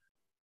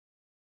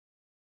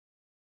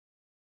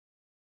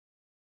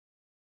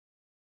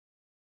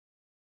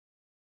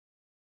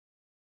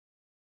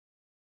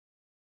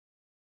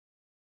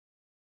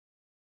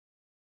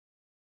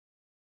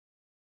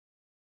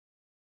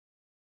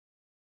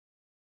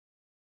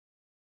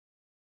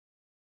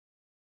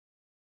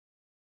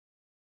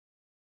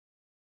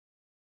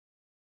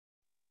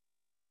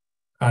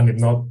 And if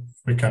not,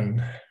 we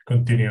can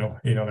continue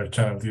in other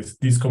channels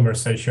this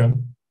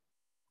conversation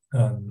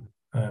and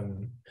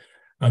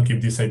keep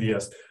these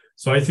ideas.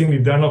 So I think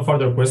if there are no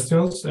further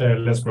questions,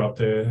 let's wrap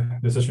the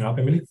session up,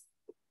 Emily.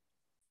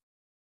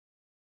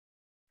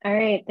 All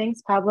right,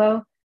 thanks,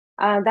 Pablo.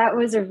 That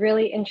was a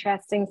really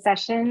interesting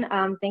session.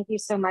 Thank you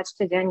so much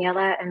to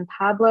Daniela and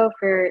Pablo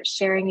for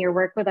sharing your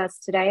work with us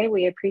today.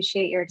 We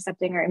appreciate your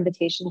accepting our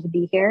invitation to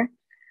be here.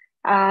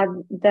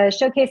 The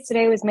showcase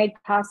today was made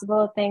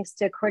possible thanks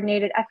to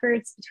coordinated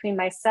efforts between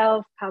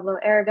myself, Pablo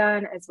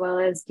Aragon, as well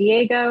as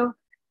Diego.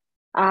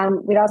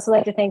 We'd also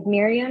like to thank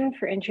Miriam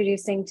for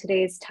introducing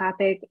today's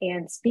topic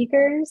and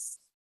speakers,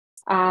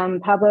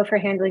 Pablo for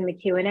handling the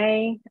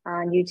Q&A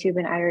on YouTube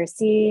and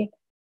IRC.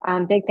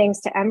 Big thanks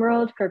to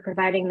Emerald for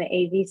providing the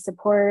AV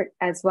support,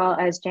 as well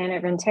as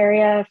Janet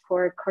Renteria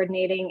for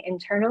coordinating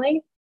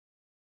internally.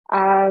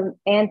 And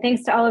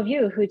thanks to all of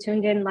you who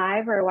tuned in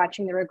live or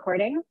watching the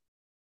recording.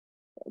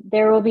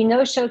 There will be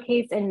no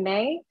showcase in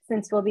May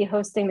since we'll be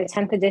hosting the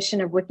 10th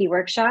edition of Wiki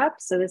Workshop.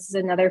 So this is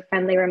another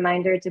friendly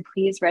reminder to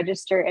please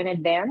register in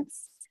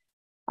advance.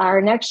 Our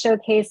next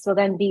showcase will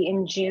then be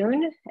in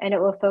June, and it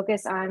will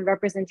focus on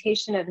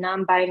representation of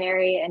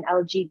non-binary and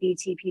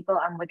LGBT people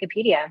on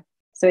Wikipedia.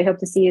 So we hope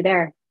to see you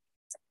there.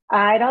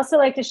 I'd also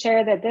like to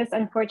share that this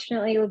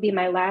unfortunately will be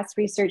my last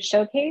research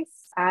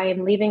showcase. I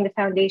am leaving the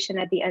foundation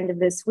at the end of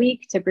this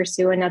week to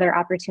pursue another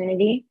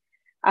opportunity.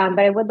 But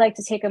I would like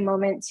to take a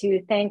moment to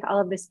thank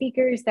all of the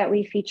speakers that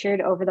we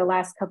featured over the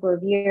last couple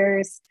of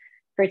years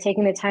for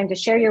taking the time to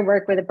share your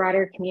work with a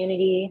broader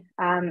community,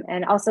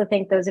 and also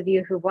thank those of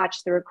you who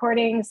watched the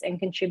recordings and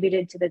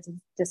contributed to the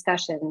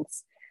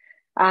discussions.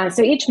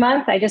 So each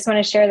month, I just want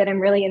to share that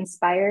I'm really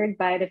inspired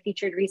by the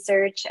featured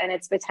research and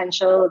its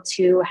potential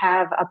to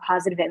have a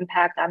positive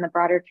impact on the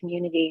broader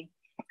community,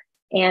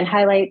 and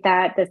highlight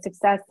that the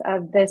success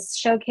of this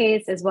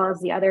showcase, as well as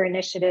the other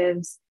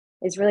initiatives,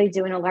 is really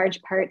due in a large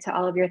part to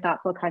all of your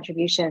thoughtful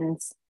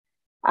contributions.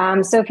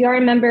 So if you are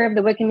a member of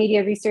the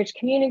Wikimedia research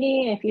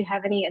community, and if you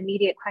have any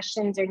immediate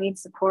questions or need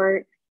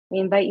support, we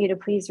invite you to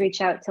please reach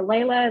out to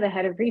Layla, the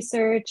head of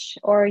research,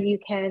 or you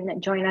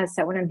can join us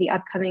at one of the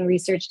upcoming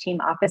research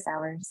team office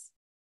hours.